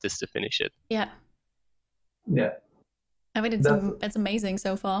more artists to finish it. Yeah. Yeah. I mean, it's amazing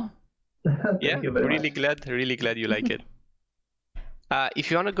so far. Yeah, really glad you like it.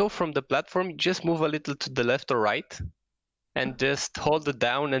 If you want to go from the platform, just move a little to the left or right, and just hold it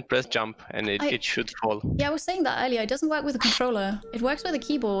down and press jump, and it should fall. Yeah, I was saying that earlier. It doesn't work with a controller. It works with a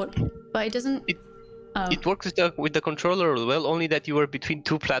keyboard, but it doesn't... It works with the controller as well, only that you are between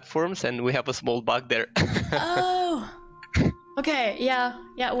 2 platforms, and we have a small bug there. Oh! Okay, yeah,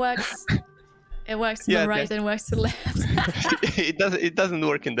 it works. It works to the right and it works to the left. It doesn't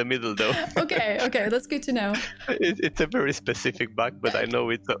work in the middle though. Okay, that's good to know. It's a very specific bug, but I know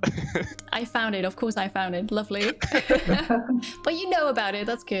it. I found it, of course I found it. Lovely. But you know about it,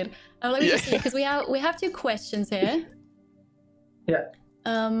 that's good. Let me just see, because we have 2 questions here. Yeah.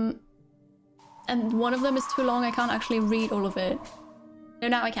 And one of them is too long, I can't actually read all of it. No,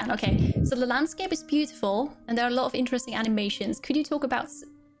 now I can. Okay. So the landscape is beautiful, and there are a lot of interesting animations. Could you talk about...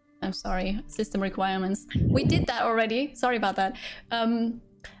 I'm sorry, system requirements. We did that already. Sorry about that.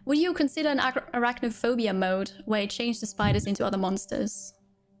 Would you consider an arachnophobia mode where it changed the spiders into other monsters?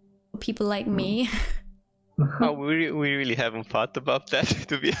 For people like me. Oh, we really haven't thought about that,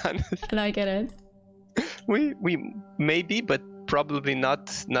 to be honest. And I get it. We maybe, but probably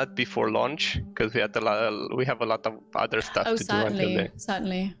not before launch, because we have a lot of other stuff to do until then.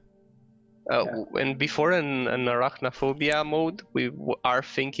 Certainly. And before an arachnophobia mode, we are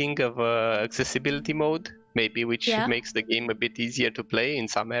thinking of a accessibility mode, maybe, which makes the game a bit easier to play in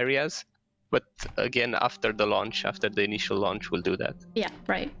some areas. But again, after the launch, after the initial launch, we'll do that. Yeah,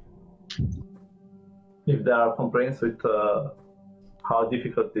 right. If there are complaints with how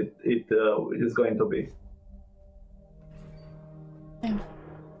difficult it is going to be. Yeah.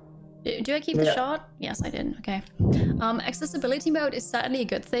 Do I keep the shot? Yes, I did. Okay. Accessibility mode is certainly a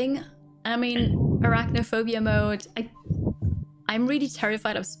good thing. I mean, arachnophobia mode, I'm really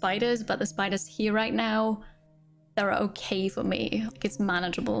terrified of spiders, but the spiders here right now, they're okay for me. Like, it's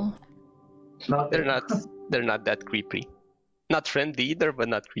manageable. They're not that creepy. Not friendly either, but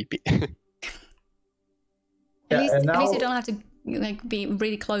not creepy. At least you don't have to like be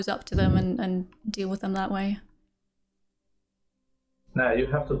really close up to them and deal with them that way. Nah, you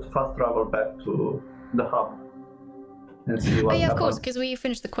have to fast travel back to the hub and see what of course, because we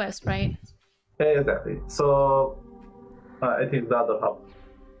finished the quest, right? Yeah, exactly. So I think the other hub.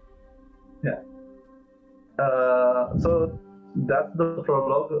 Yeah. So that's the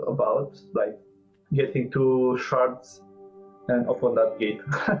prologue about like getting to shards and open that gate.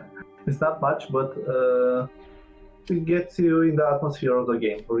 It's not much, but it gets you in the atmosphere of the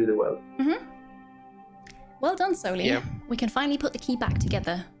game really well. Mm-hmm. Well done, Soli. Yeah. We can finally put the key back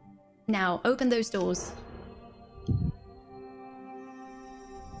together. Now, open those doors.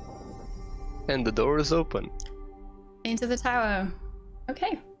 And the door is open. Into the tower.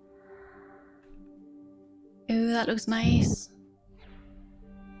 Okay. Ooh, that looks nice.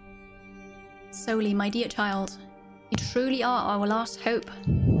 Soli, my dear child, you truly are our last hope.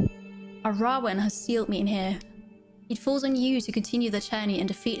 Arawan has sealed me in here. It falls on you to continue the journey and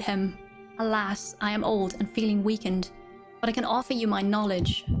defeat him. Alas, I am old and feeling weakened, but I can offer you my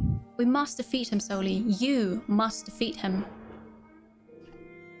knowledge. We must defeat him, Soli. You must defeat him.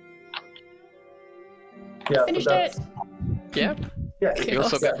 Yeah, finished it. Yeah. You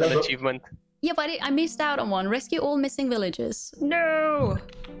also got an achievement. Yeah, but I missed out on one. Rescue all missing villagers. No.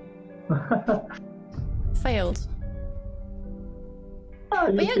 Failed.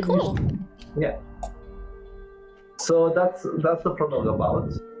 But yeah, cool. Yeah. So that's the prologue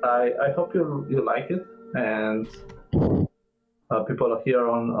about. I hope you like it, and people here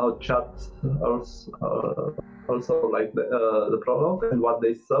on our chat also like the prologue and what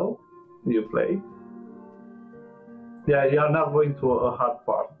they saw you play. Yeah, you are not going to a hard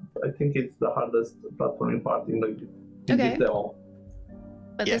part. I think it's the hardest platforming part in this demo.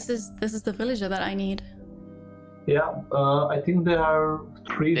 But this is the villager that I need. Yeah, I think there are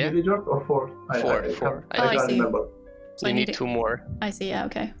 3 villagers or 4. Four. I can't remember. So you need 2 more. I see. Yeah.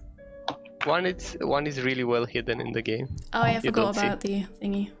 Okay. One is really well hidden in the game. Oh, I forgot about the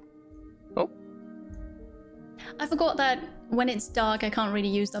thingy. Oh. I forgot that when it's dark, I can't really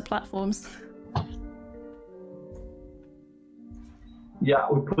use the platforms. Yeah,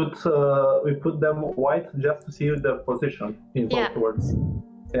 we put them white just to see their position in both words.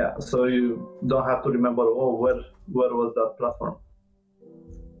 Yeah, so you don't have to remember, where was that platform.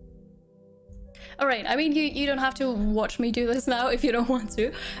 All right, I mean, you don't have to watch me do this now if you don't want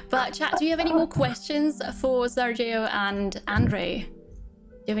to. But chat, do you have any more questions for Sergio and Andre? Do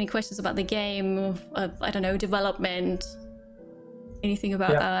you have any questions about the game? I don't know, development? Anything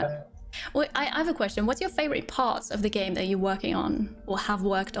about that? Well, I have a question. What's your favorite parts of the game that you're working on or have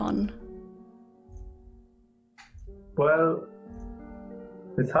worked on? Well,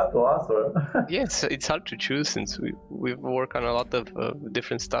 it's hard to answer. Yes, it's hard to choose since we've worked on a lot of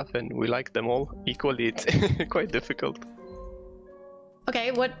different stuff and we like them all equally. It's quite difficult.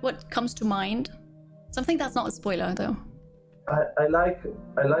 Okay, what comes to mind? Something that's not a spoiler though. I like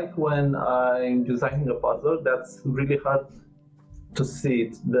when I'm designing a puzzle that's really hard to see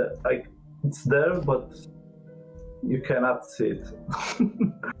it. It's there, but you cannot see it.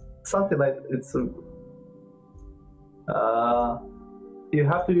 Something like it's. You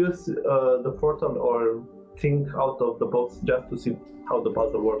have to use the portal or think out of the box just to see how the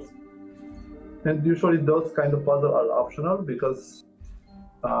puzzle works. And usually those kind of puzzles are optional because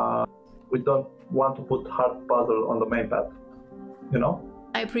we don't want to put hard puzzle on the main path. You know?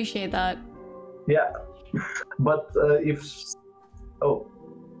 I appreciate that. Yeah, but if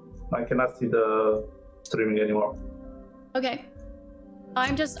I cannot see the streaming anymore. Okay.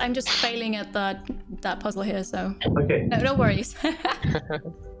 I'm just failing at that puzzle here, so okay. No worries.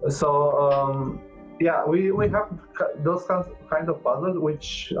 So yeah, we have those kind of puzzles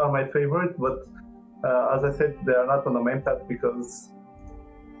which are my favorite, but as I said, they are not on the main path because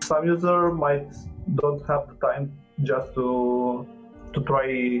some user might don't have the time just to try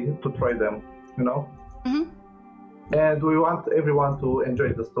them, you know. Mm-hmm. And we want everyone to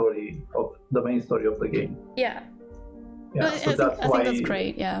enjoy the story of the main story of the game. Yeah. Yeah, I think that's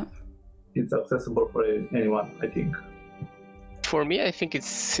great. Yeah. It's accessible for anyone, I think. For me, I think it's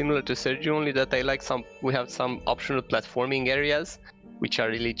similar to Sergiu, only that we have some optional platforming areas which are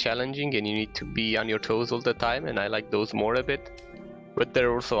really challenging and you need to be on your toes all the time, and I like those more a bit. But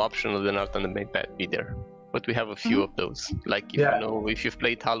they're also optional, they're not on the main path either. But we have a few of those. Like if you've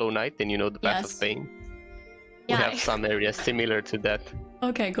played Hollow Knight, then you know the Path of Pain. We have some areas similar to that.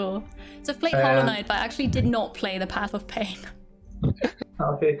 Okay, cool. So I've played Hollow Knight, but I actually did not play the Path of Pain.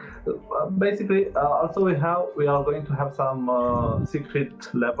 Okay, basically, also we are going to have some secret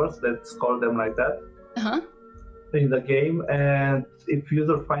levels, let's call them like that, in the game, and if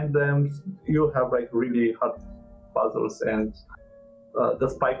user find them, you have like really hard puzzles, and the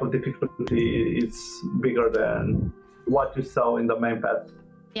spike of difficulty is bigger than what you saw in the main path.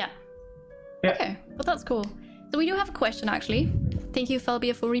 Yeah. Okay, well that's cool. So we do have a question actually. Thank you,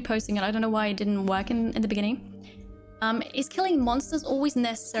 Felbia, for reposting it. I don't know why it didn't work in the beginning. Is killing monsters always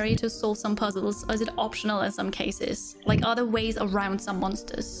necessary to solve some puzzles, or is it optional in some cases? Like, are there ways around some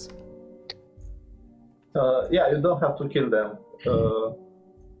monsters? Yeah, you don't have to kill them.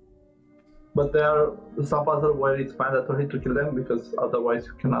 But there are some puzzles where it's mandatory to kill them because otherwise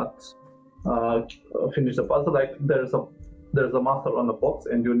you cannot finish the puzzle. Like there's a monster on the box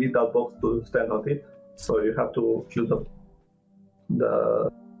and you need that box to stand on it, so you have to kill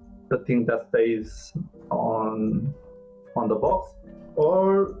the thing that stays on the box.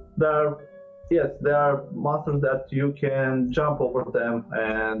 Or there are monsters that you can jump over them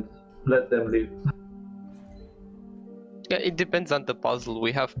and let them live. Yeah, it depends on the puzzle.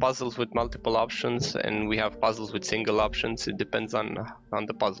 We have puzzles with multiple options and we have puzzles with single options. It depends on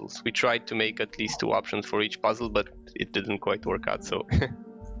the puzzles. We tried to make at least 2 options for each puzzle, but it didn't quite work out, so...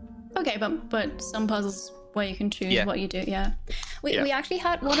 Okay, but some puzzles where you can choose what you do, We actually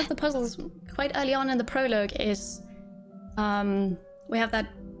had one of the puzzles quite early on in the prologue is... we have that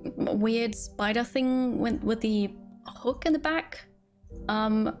weird spider thing with the hook in the back.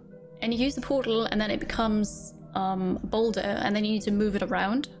 And you use the portal and then it becomes... boulder, and then you need to move it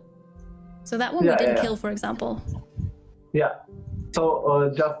around. So that one we didn't kill, for example. Yeah.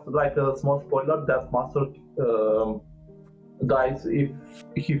 So just like a small spoiler, that monster dies if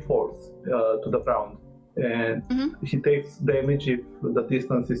he falls to the ground, and he takes damage if the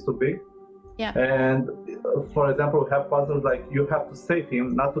distance is too big. Yeah. And for example, we have puzzles like you have to save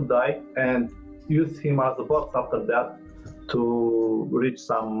him, not to die, and use him as a box after that to reach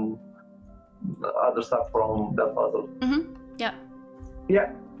some other stuff from that puzzle.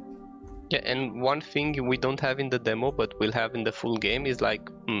 Yeah, and one thing we don't have in the demo but we'll have in the full game is like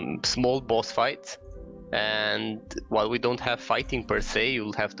small boss fights, and while we don't have fighting per se,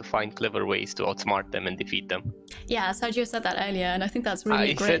 you'll have to find clever ways to outsmart them and defeat them. Yeah, Sergio said that earlier, and I think that's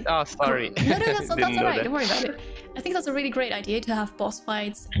really great. Sorry. No, that's alright, don't worry about it. I think that's a really great idea to have boss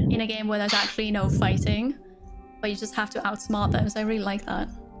fights in a game where there's actually no fighting, but you just have to outsmart them, so I really like that.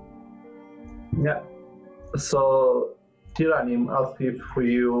 Yeah. So Tyrannim asked if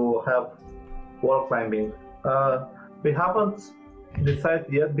you have wall climbing. We haven't decided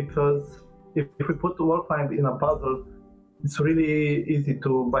yet because if we put the wall climb in a puzzle, it's really easy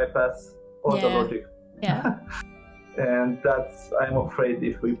to bypass all the logic. Yeah. And that's, I'm afraid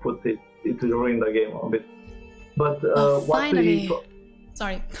if we put it, it will ruin the game a bit. But finally.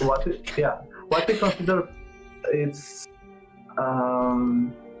 What we consider it's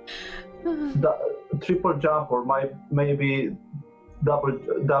the triple jump or maybe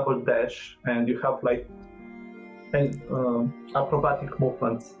double dash, and you have like acrobatic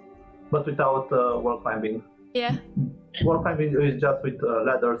movements, but without wall climbing. Yeah. Wall climbing is just with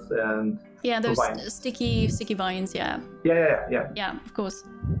ladders and those vines. sticky vines. Yeah, of course.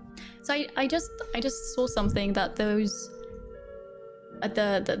 So I just saw something that those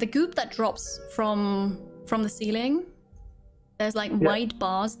the goop that drops from the ceiling, there's like white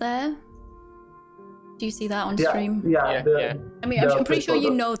bars there. Do you see that on stream? Yeah. I mean, I'm pretty sure you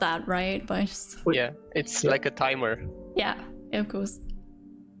know that, right? But it's like a timer. Yeah, of course.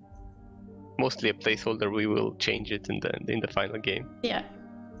 Mostly a placeholder. We will change it in the final game. Yeah.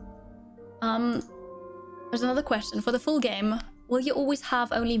 There's another question. For the full game, will you always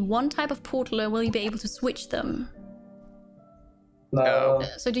have only one type of portal, or will you be able to switch them? No.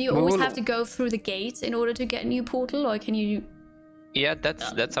 So do you always have to go through the gate in order to get a new portal, or can you? Yeah,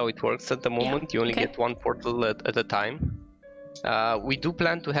 that's how it works at the moment. You only get one portal at a time. We do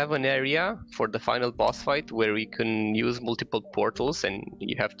plan to have an area for the final boss fight where we can use multiple portals and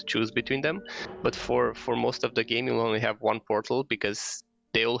you have to choose between them. But for most of the game, you'll only have one portal because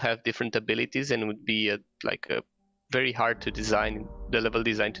they all have different abilities, and it would be very hard to design the level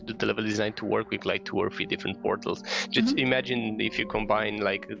design to work with like 2 or 3 different portals. Just imagine if you combine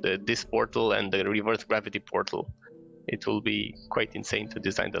like this portal and the reverse gravity portal. It will be quite insane to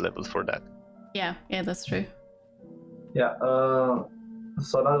design the levels for that. Yeah, that's true. Yeah.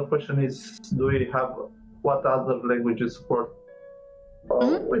 So another question is, do we have what other languages support?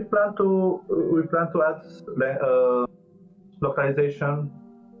 We plan to add localization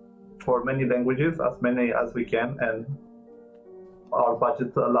for many languages, as many as we can, and our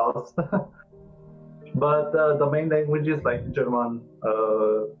budget allows. But the main languages like German,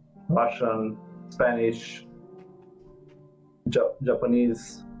 Russian, Spanish,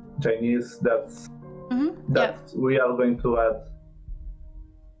 Japanese, Chinese, that's we are going to add.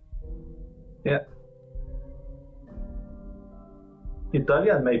 Yeah.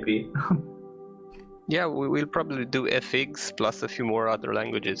 Italian maybe. Yeah, we will probably do FX plus a few more other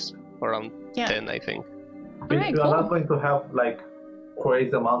languages, around 10, I think. We are not going to have like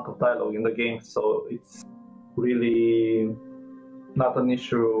crazy amount of dialogue in the game, so it's really not an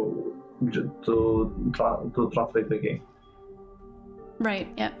issue to translate the game. Right.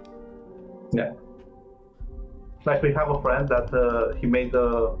 Yeah. Yeah. Like we have a friend that he made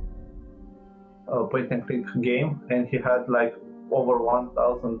a point and click game, and he had like over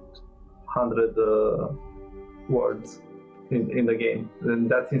 1,100 words in the game, and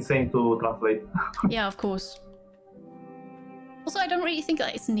that's insane to translate. Yeah, of course. Also, I don't really think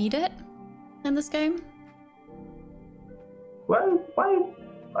that it's needed in this game. Well,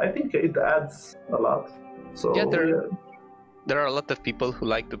 I think it adds a lot. So yeah, there are a lot of people who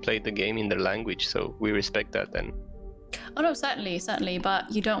like to play the game in their language, so we respect that then. Oh no, certainly,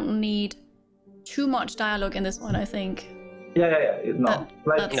 but you don't need too much dialogue in this one, I think. Yeah. No,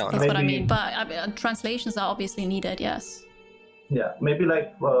 that's what I mean. But translations are obviously needed, yes. Yeah, maybe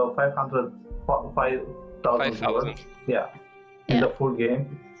like 5,000 words. Yeah, in the full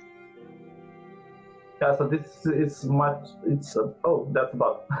game. Yeah, so this is much. It's oh, that's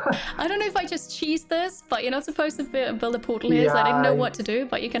bug. I don't know if I just cheesed this, but you're not supposed to build a portal here, so I didn't know what to do.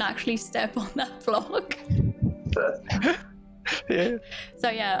 But you can actually step on that block. Yeah. So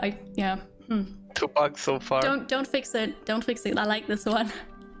yeah, 2 bugs so far. Don't fix it. Don't fix it. I like this one.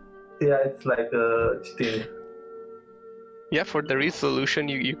 Yeah, it's like cheating. Yeah, for the resolution,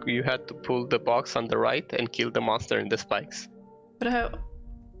 you had to pull the box on the right and kill the monster in the spikes. But how?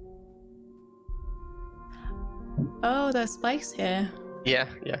 Oh, there's spikes here. Yeah.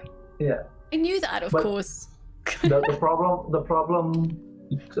 I knew that, of course. the problem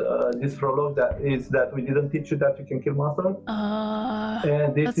this prologue is that we didn't teach you that you can kill monsters.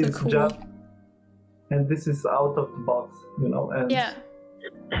 And this is cool. just, and this is out of the box, you know. And yeah.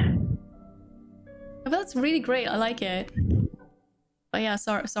 Oh, that's really great. I like it. But yeah,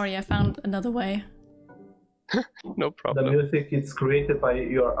 sorry, I found another way. No problem. The music is created by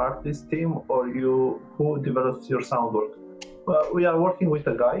your artist team or you who develops your sound work. Well, we are working with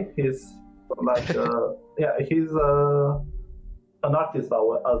a guy. He's like he's an artist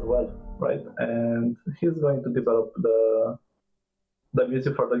as well, right? And he's going to develop the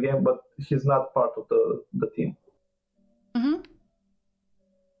music for the game, but he's not part of the team.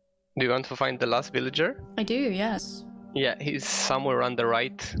 Do you want to find the last villager? I do, yes. Yeah, he's somewhere on the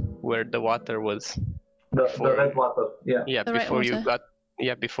right where the water was. The red water, yeah. Yeah,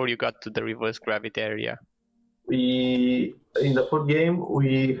 before you got to the reverse gravity area. In the full game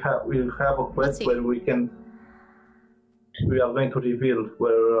we'll have a quest where we are going to reveal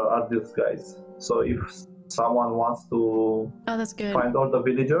where are these guys. So if someone wants to that's good. Find all the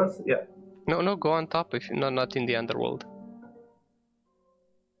villagers, yeah. No, go on top if you're not in the underworld.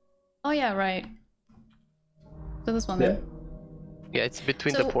 Oh yeah, right. So this one then. Yeah, it's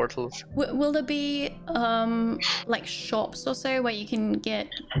between the portals. Will there be like shops or so where you can get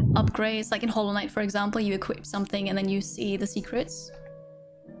upgrades? Like in Hollow Knight, for example, you equip something and then you see the secrets?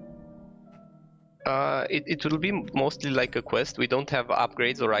 It will be mostly like a quest. We don't have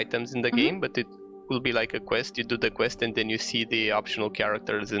upgrades or items in the game, but it will be like a quest. You do the quest and then you see the optional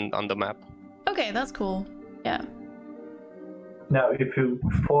characters on the map. Okay, that's cool. Yeah. Now, if you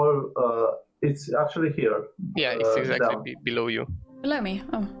fall, it's actually here. Yeah, it's exactly below you. Below me?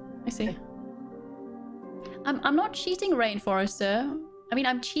 Oh, I see. I'm not cheating, Rainforester. I mean,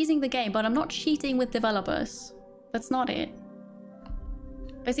 I'm cheating the game, but I'm not cheating with developers. That's not it.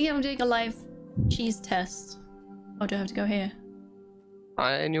 Basically, I'm doing a live cheese test. Oh, do I have to go here?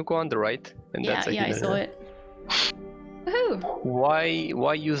 And you go on the right. And Yeah, that's yeah, I saw it. Woohoo!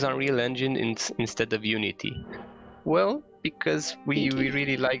 Why use Unreal Engine instead of Unity? Well, because we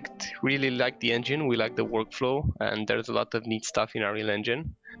really liked the engine, we like the workflow, and there's a lot of neat stuff in Unreal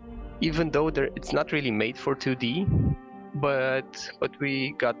Engine. Even though it's not really made for 2D, but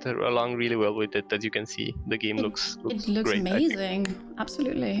we got along really well with it. As you can see, the game looks great, amazing.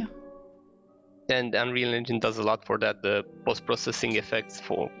 Absolutely. And Unreal Engine does a lot for that. The post-processing effects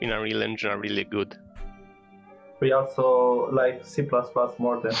in Unreal Engine are really good. We also like C++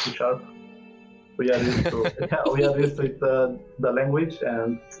 more than C#. We are used to the language,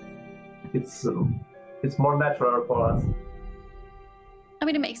 and it's more natural for us. I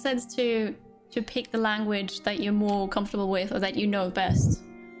mean, it makes sense to pick the language that you're more comfortable with or that you know best.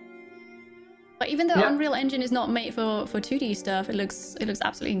 But even though Unreal Engine is not made for 2D stuff, it looks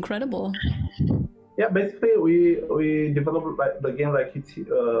absolutely incredible. Yeah, basically we developed the game like it's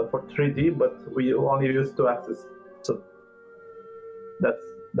for 3D, but we only use 2 axes. So that's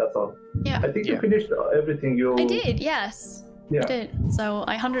all. Yeah. I think you finished everything you... I did, yes. Yeah. I did. So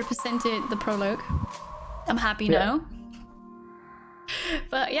I 100%ed the prologue. I'm happy now.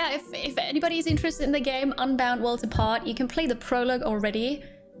 But yeah, if anybody is interested in the game Unbound Worlds Apart, you can play the prologue already.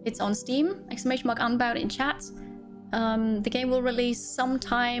 It's on Steam, !Unbound in chat. The game will release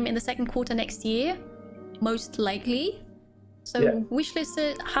sometime in the second quarter next year, most likely. So wishlist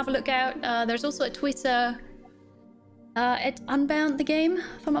it, have a look out. There's also a Twitter at Unbound the game,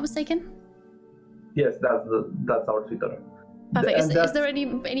 if I'm not mistaken. Yes, that's our Twitter. Perfect. Is there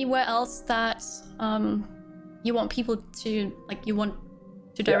anywhere else that you want people to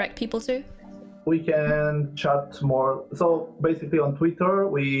direct people to? We can chat more. So basically on Twitter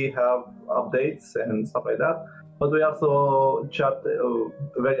we have updates and stuff like that, but we also chat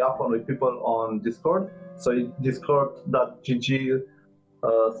very often with people on Discord. So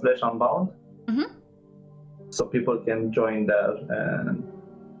discord.gg/unbound. So people can join there and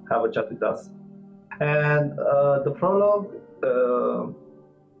have a chat with us. And the prologue,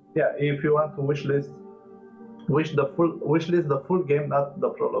 if you want to wishlist the full game, not the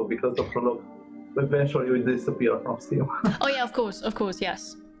prologue, because the prologue eventually will disappear from Steam. Oh yeah, of course,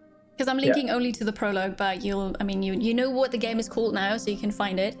 yes. Because I'm linking only to the prologue, but you know what the game is called now, so you can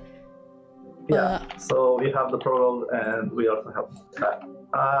find it. Yeah, so we have the prologue, and we also have...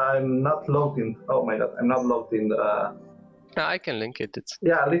 I'm not logged in. Oh my god, I'm not logged in. I can link it.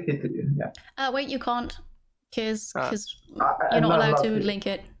 Link it. Yeah. Wait, you can't, because you're not allowed to link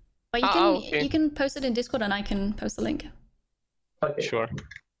it. But you can post it in Discord, and I can post the link. Okay. Sure.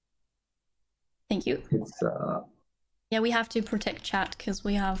 Thank you. Yeah, we have to protect chat because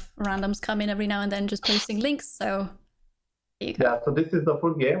we have randoms come in every now and then just posting links. So there you go. Yeah. So this is the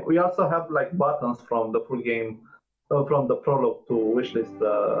full game. We also have like buttons from the full game, from the prologue to wishlist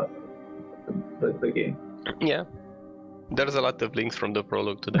the game. Yeah. There's a lot of links from the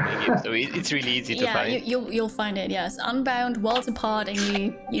prologue to the main game, so it's really easy to find. Yeah, you'll find it. Yes, Unbound, Worlds Apart, and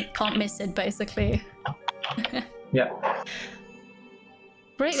you can't miss it basically. Yeah.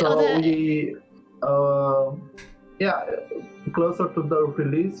 Great. So closer to the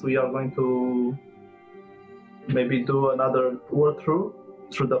release, we are going to maybe do another walkthrough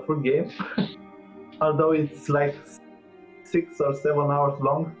through the full game. Although it's like 6 or 7 hours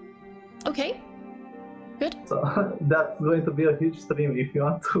long. Okay. Good. So that's going to be a huge stream if you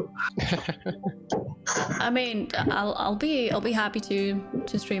want to. I mean, I'll be happy to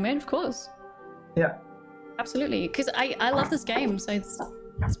stream it, of course. Yeah. Absolutely, because I love this game, so it's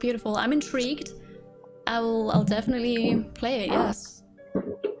beautiful. I'm intrigued. I'll definitely play it. Yes.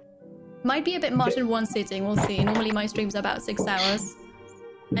 Might be a bit much in one sitting. We'll see. Normally my streams are about 6 hours,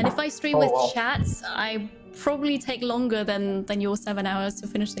 and if I stream with chats, I probably take longer than your 7 hours to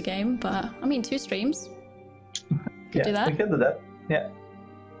finish the game. But I mean, 2 streams. Could do that. We can do that. Yeah.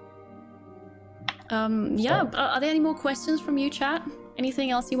 Are there any more questions from you, chat?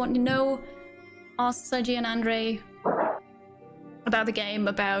 Anything else you want to know? Ask Sergiu and Andre about the game,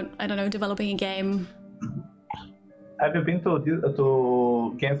 about, I don't know, developing a game. Have you been to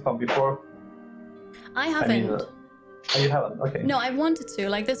Gamescom before? I haven't. You haven't? Okay. No, I wanted to.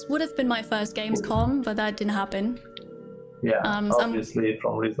 Like, this would have been my first Gamescom, but that didn't happen. Yeah, obviously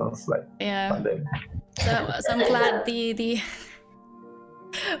from reasons like pandemic. So I'm glad the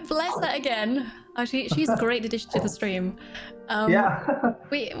bless that again. Oh, she's a great addition to the stream. Yeah.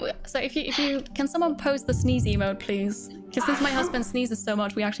 So if you can someone post the sneeze emote, please? Because since my husband sneezes so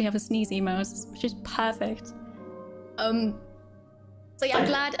much, we actually have a sneeze emote, which is perfect. So yeah, I'm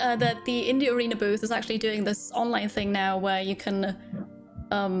glad that the Indie Arena booth is actually doing this online thing now, where you can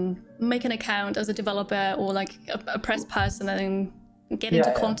make an account as a developer or like a press person and get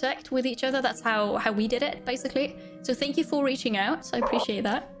into contact with each other. That's how we did it, basically. So thank you for reaching out. I appreciate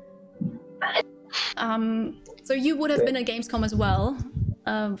that. So you would have been at Gamescom as well,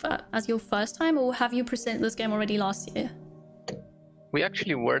 as your first time, or have you presented this game already last year? We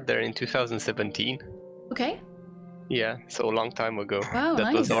actually were there in 2017. Okay. Yeah, so a long time ago. Wow,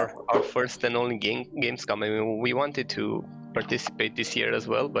 that nice. was our first and only Gamescom. I mean, we wanted to participate this year as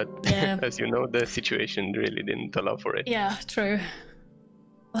well, but as you know, the situation really didn't allow for it. Yeah, true.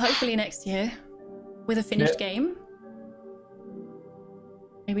 Well, hopefully next year with a finished game.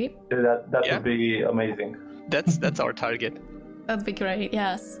 Maybe. That would be amazing. That's our target. That'd be great.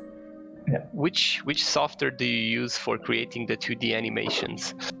 Yes. Yeah. Which software do you use for creating the 2D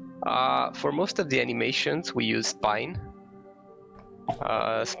animations? For most of the animations, we use Spine.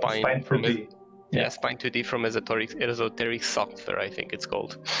 Spine 2D. Yeah, Spine 2D from Esoteric Software, I think it's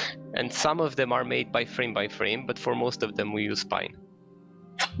called. And some of them are made by frame, but for most of them we use Spine.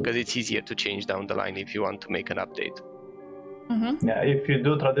 Because it's easier to change down the line if you want to make an update. Mm-hmm. Yeah, if you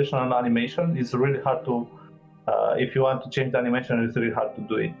do traditional animation, it's really hard to... if you want to change the animation, it's really hard to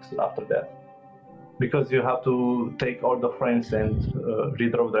do it after that. Because you have to take all the frames and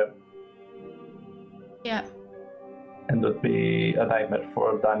redraw them. Yeah. And that would be a nightmare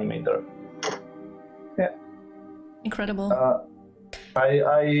for the animator. Yeah. Incredible.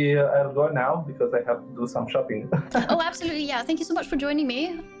 I'll go now because I have to do some shopping. Oh, absolutely. Yeah. Thank you so much for joining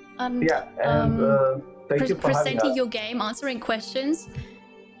me. Thank you for presenting your game, answering questions.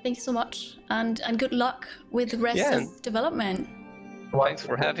 Thank you so much, and good luck with the rest of development. Thanks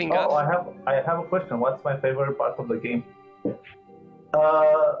for having us. I have a question. What's my favorite part of the game?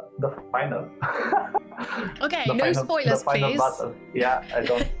 The final. Okay, no spoilers, please. Battle. Yeah, I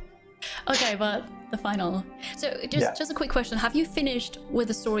don't. Okay, but the final. So just a quick question: have you finished with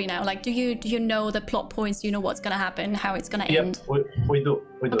the story now? Like, do you know the plot points? Do you know what's gonna happen? How it's gonna end? We do.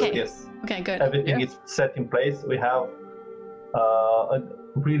 Okay. Yes. Okay, good. Everything is set in place. We have a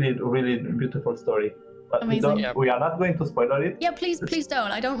really beautiful story. But amazing. we are not going to spoil it. Yeah, please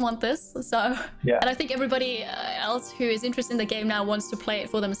don't. I don't want this. So and I think everybody else who is interested in the game now wants to play it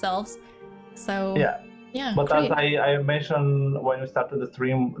for themselves. So yeah. But great. as I mentioned when we started the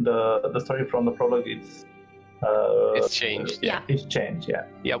stream, the story from the prologue it's changed. It's changed. Yeah.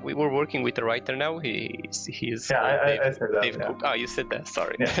 Yeah, we were working with a writer now. He's I said that. Dave Cook. Oh, you said that.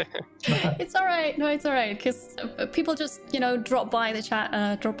 Sorry. Yeah. It's all right. No, it's all right because people just drop by the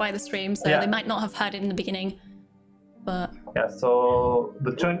chat, drop by the stream, so they might not have heard it in the beginning. But so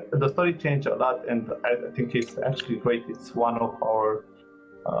the story changed a lot, and I think it's actually great. It's one of our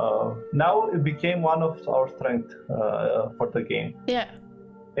now it became one of our strengths for the game. Yeah.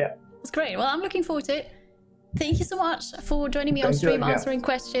 It's great. Well, I'm looking forward to it. Thank you so much for joining me on stream, answering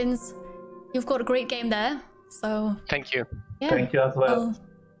questions. You've got a great game there, so... Thank you. Yeah. Thank you as well.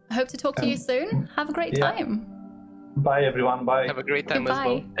 I hope to talk to you soon. Have a great time. Bye, everyone. Bye. Have a great time as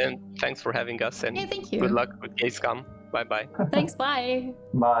well. And thanks for having us. And thank you. Good luck with Gamescom. Bye-bye. Thanks, bye.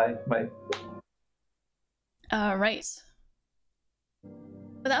 Bye. All right.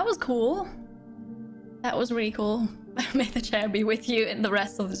 But that was cool. That was really cool. May the chair be with you in the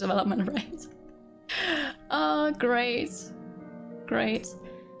rest of the development, right? Oh, great.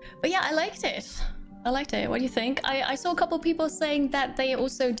 But yeah, I liked it. What do you think? I saw a couple of people saying that they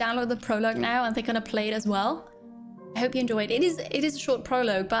also download the prologue now and they're gonna play it as well. I hope you enjoyed it. It is a short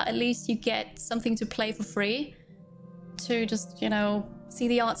prologue, but at least you get something to play for free, to just see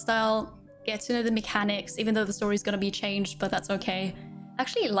the art style, get to know the mechanics, even though the story's gonna be changed, but that's okay. I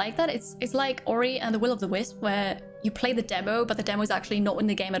actually like that. It's like Ori and the Will of the Wisp, where you play the demo, but the demo is actually not in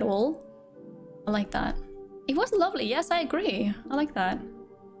the game at all. I like that. It was lovely. Yes, I agree. I like that.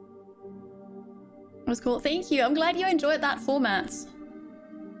 It was cool. Thank you. I'm glad you enjoyed that format.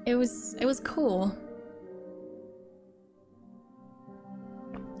 It was cool.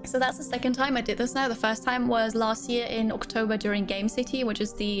 So that's the second time I did this now. The first time was last year in October during Game City, which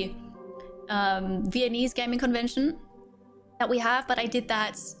is the Viennese gaming convention that we have, but I did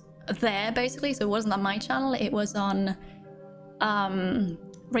that there basically, so it wasn't on my channel, it was on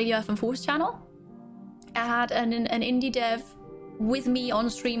Radio FM4's channel. I had an indie dev with me on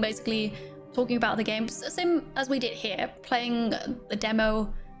stream, basically talking about the game, same as we did here, playing the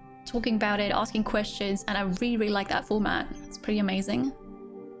demo, talking about it, asking questions, and I really like that format. It's pretty amazing.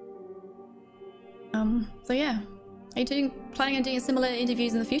 So yeah, are you planning on doing similar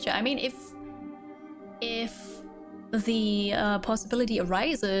interviews in the future? I mean, if the possibility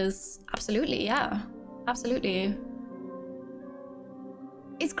arises, absolutely, yeah, absolutely.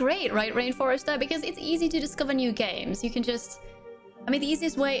 It's great, right, Rainforester? Because it's easy to discover new games. You can just, I mean, the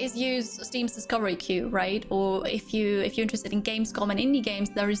easiest way is use Steam's Discovery Queue, right? Or if you're interested in Gamescom and indie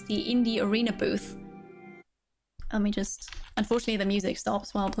games, there is the Indie Arena booth. Let me just, unfortunately the music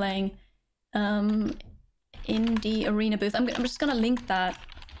stops while playing. Indie Arena booth. I'm just gonna link that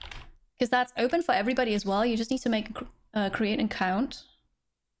because that's open for everybody as well. You just need to create an account.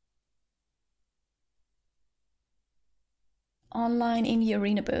 Online Indie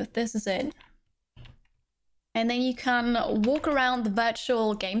Arena booth. This is it. And then you can walk around the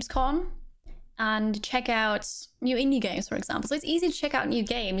virtual Gamescom and check out new indie games, for example. So it's easy to check out new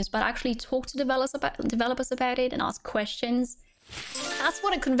games, but actually talk to developers about it and ask questions. That's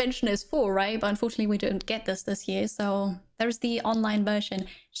what a convention is for, right? But unfortunately, we don't get this year. So there's the online version.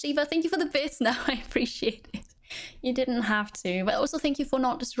 Shiva, thank you for the bits. Now I appreciate it. You didn't have to. But also thank you for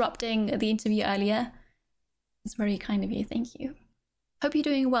not disrupting the interview earlier. It's very kind of you. Thank you. Hope you're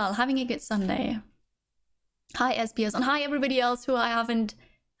doing well. Having a good Sunday. Hi, SBS, and hi everybody else who I haven't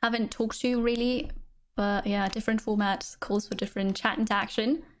talked to really. But yeah, different formats calls for different chat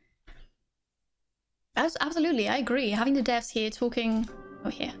interaction. Absolutely, I agree. Having the devs here talking,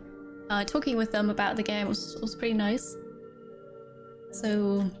 talking with them about the game was pretty nice.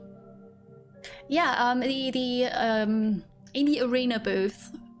 So yeah, the Indie Arena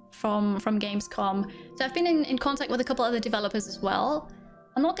booth from Gamescom. So I've been in contact with a couple other developers as well.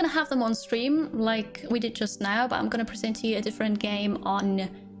 I'm not going to have them on stream like we did just now, but I'm going to present to you a different game on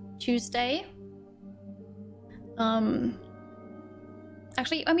Tuesday.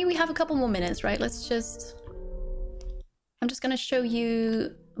 Actually, I mean, we have a couple more minutes, right? I'm just going to show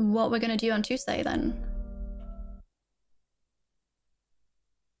you what we're going to do on Tuesday then.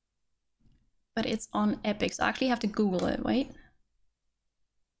 But it's on Epic, so I actually have to Google it, wait.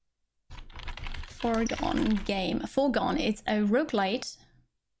 Foregone game. Foregone, it's a roguelite.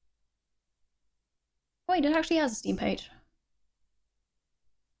 Wait, it actually has a Steam page.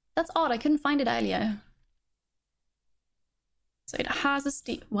 That's odd, I couldn't find it earlier. So it has a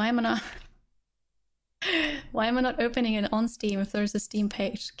Steam. Why am I not opening it on Steam if there's a Steam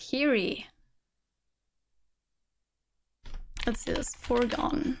page? Kiri. Let's see this.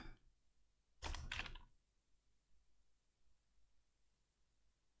 Foregone.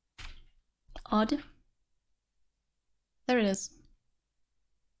 Odd. There it is.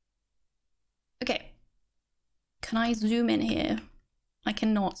 Okay. Can I zoom in here? I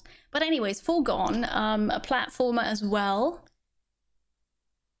cannot. But anyways, Foregone, a platformer as well.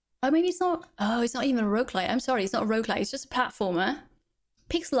 Oh, maybe it's not. Oh, it's not even a roguelite. I'm sorry, it's not a roguelite. It's just a platformer.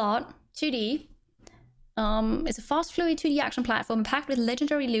 Pixel art, 2D. It's a fast, fluid 2D action platform packed with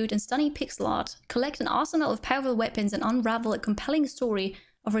legendary loot and stunning pixel art. Collect an arsenal of powerful weapons and unravel a compelling story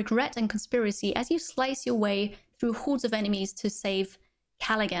of regret and conspiracy as you slice your way through hordes of enemies to save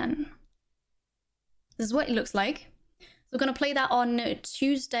Callaghan. This is what it looks like. So we're going to play that on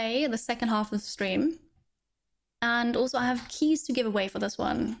Tuesday, the second half of the stream. And also I have keys to give away for this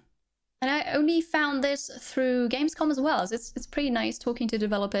one. And I only found this through Gamescom as well. So it's pretty nice talking to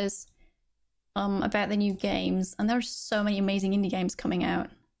developers about the new games. And there's so many amazing indie games coming out.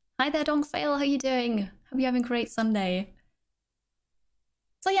 Hi there, Dongfail. How you doing? Hope you're having a great Sunday.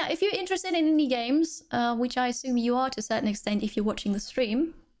 So yeah, if you're interested in indie games, which I assume you are to a certain extent if you're watching the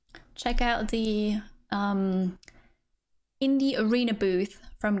stream, check out the Indie Arena booth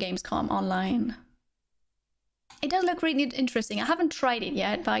from Gamescom online. It does look really interesting. I haven't tried it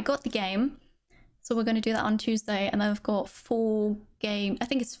yet, but I got the game. So we're going to do that on Tuesday. And I've got 4 games. I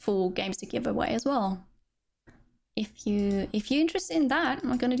think it's 4 games to give away as well. If you're interested in that,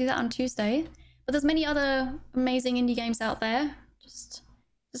 I'm going to do that on Tuesday. But there's many other amazing indie games out there. Just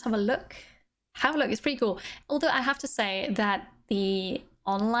have a look. Have a look. It's pretty cool. Although I have to say that the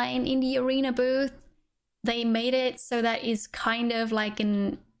online Indie Arena booth, they made it so that it's kind of like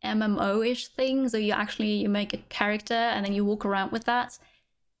an MMO-ish thing. So you make a character and then you walk around with that.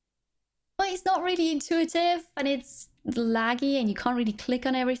 But it's not really intuitive and it's laggy and you can't really click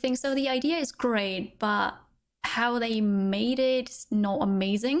on everything. So the idea is great, but how they made it is not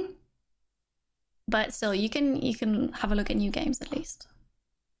amazing. But still, you can have a look at new games at least.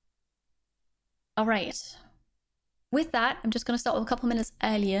 All right. With that, I'm just going to start with a couple minutes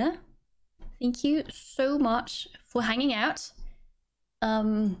earlier. Thank you so much for hanging out.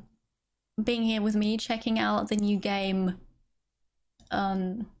 Being here with me, checking out the new game.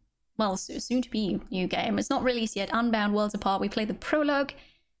 Well, soon to be new game. It's not released yet. Unbound Worlds Apart. We played the prologue.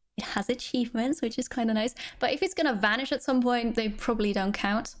 It has achievements, which is kind of nice. But if it's gonna vanish at some point, they probably don't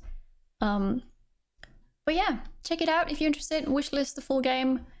count. But yeah, check it out if you're interested. Wishlist the full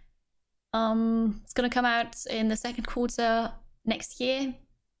game. It's gonna come out in the second quarter next year.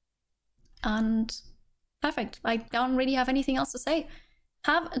 And perfect. I don't really have anything else to say.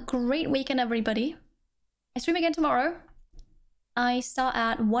 Have a great weekend, everybody. I stream again tomorrow. I start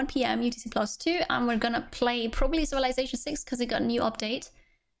at 1 PM UTC+2, and we're gonna play probably Civilization 6 because it got a new update.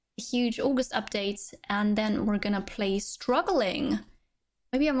 A huge August update, and then we're gonna play Struggling.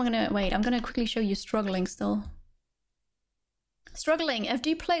 Maybe I'm gonna wait. I'm gonna quickly show you Struggling still. Struggling. Have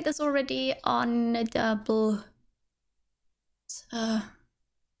you played this already on double?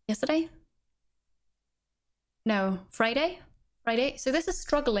 Yesterday? No, Friday. Friday. So this is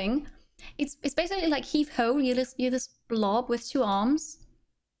Struggling. It's basically like heave ho. You're this blob with 2 arms,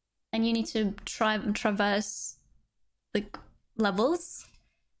 and you need to traverse the levels.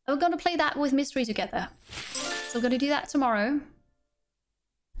 And we're gonna play that with Mystery together. So we're gonna do that tomorrow.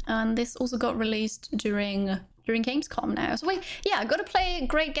 And this also got released during Gamescom now. So yeah, I'm gonna play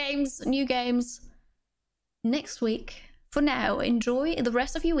great games, new games next week. For now, enjoy the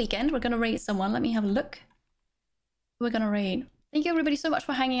rest of your weekend. We're gonna raid someone. Let me have a look. We're gonna raid. Thank you everybody so much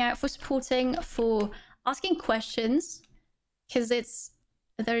for hanging out, for supporting, for asking questions. Because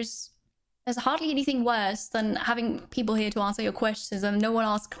there's hardly anything worse than having people here to answer your questions and no one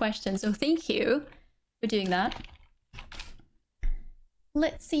asks questions. So thank you for doing that.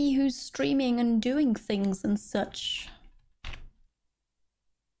 Let's see who's streaming and doing things and such.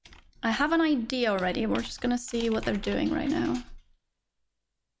 I have an idea already. We're just gonna see what they're doing right now.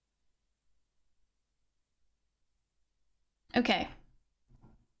 Okay.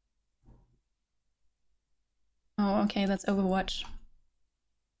 Oh, okay, that's Overwatch.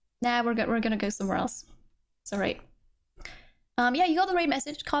 Nah, we're gonna go somewhere else. It's alright. Yeah, you got the raid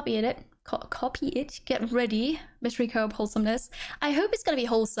message. Copy it. Copy it. Get ready. Mystery co-op wholesomeness. I hope it's gonna be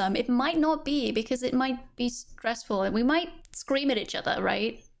wholesome. It might not be, because it might be stressful and we might scream at each other,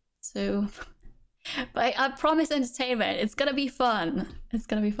 right? So, but I promise entertainment. It's gonna be fun. It's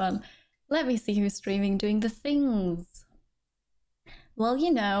gonna be fun. Let me see who's streaming, doing the things. Well,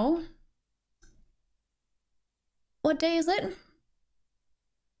 you know. What day is it?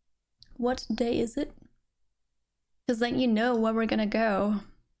 What day is it? Because then you know where we're gonna go.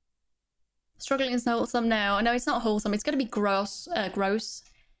 Struggling is wholesome now. No, it's not wholesome. It's gonna be gross,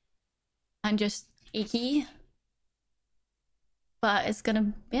 and just icky. But it's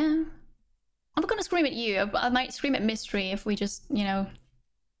gonna, yeah. I'm gonna scream at you. I might scream at Mystery if we just, you know,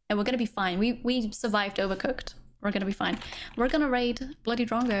 and we're gonna be fine. We survived Overcooked. We're gonna be fine. We're gonna raid Bloody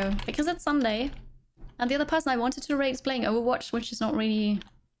Drongo because it's Sunday, and the other person I wanted to raid is playing Overwatch, which is not really,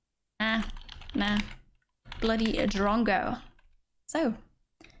 nah. Bloody Drongo. So,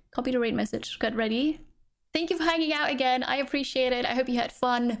 copy the raid message. Get ready. Thank you for hanging out again. I appreciate it. I hope you had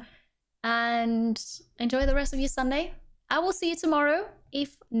fun, and enjoy the rest of your Sunday. I will see you tomorrow.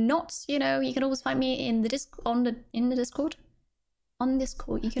 If not, you know, you can always find me in the Discord. On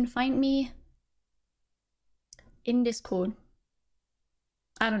Discord, you can find me in Discord.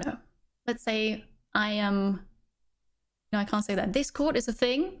 I don't know. Let's say I am. No, I can't say that. Discord is a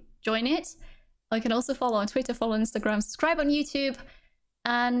thing. Join it. I can also follow on Twitter, follow on Instagram, subscribe on YouTube,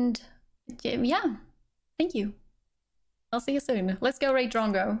 and yeah, thank you. I'll see you soon. Let's go raid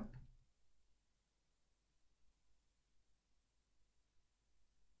Drongo.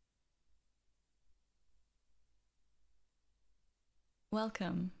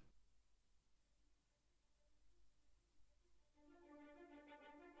 Welcome.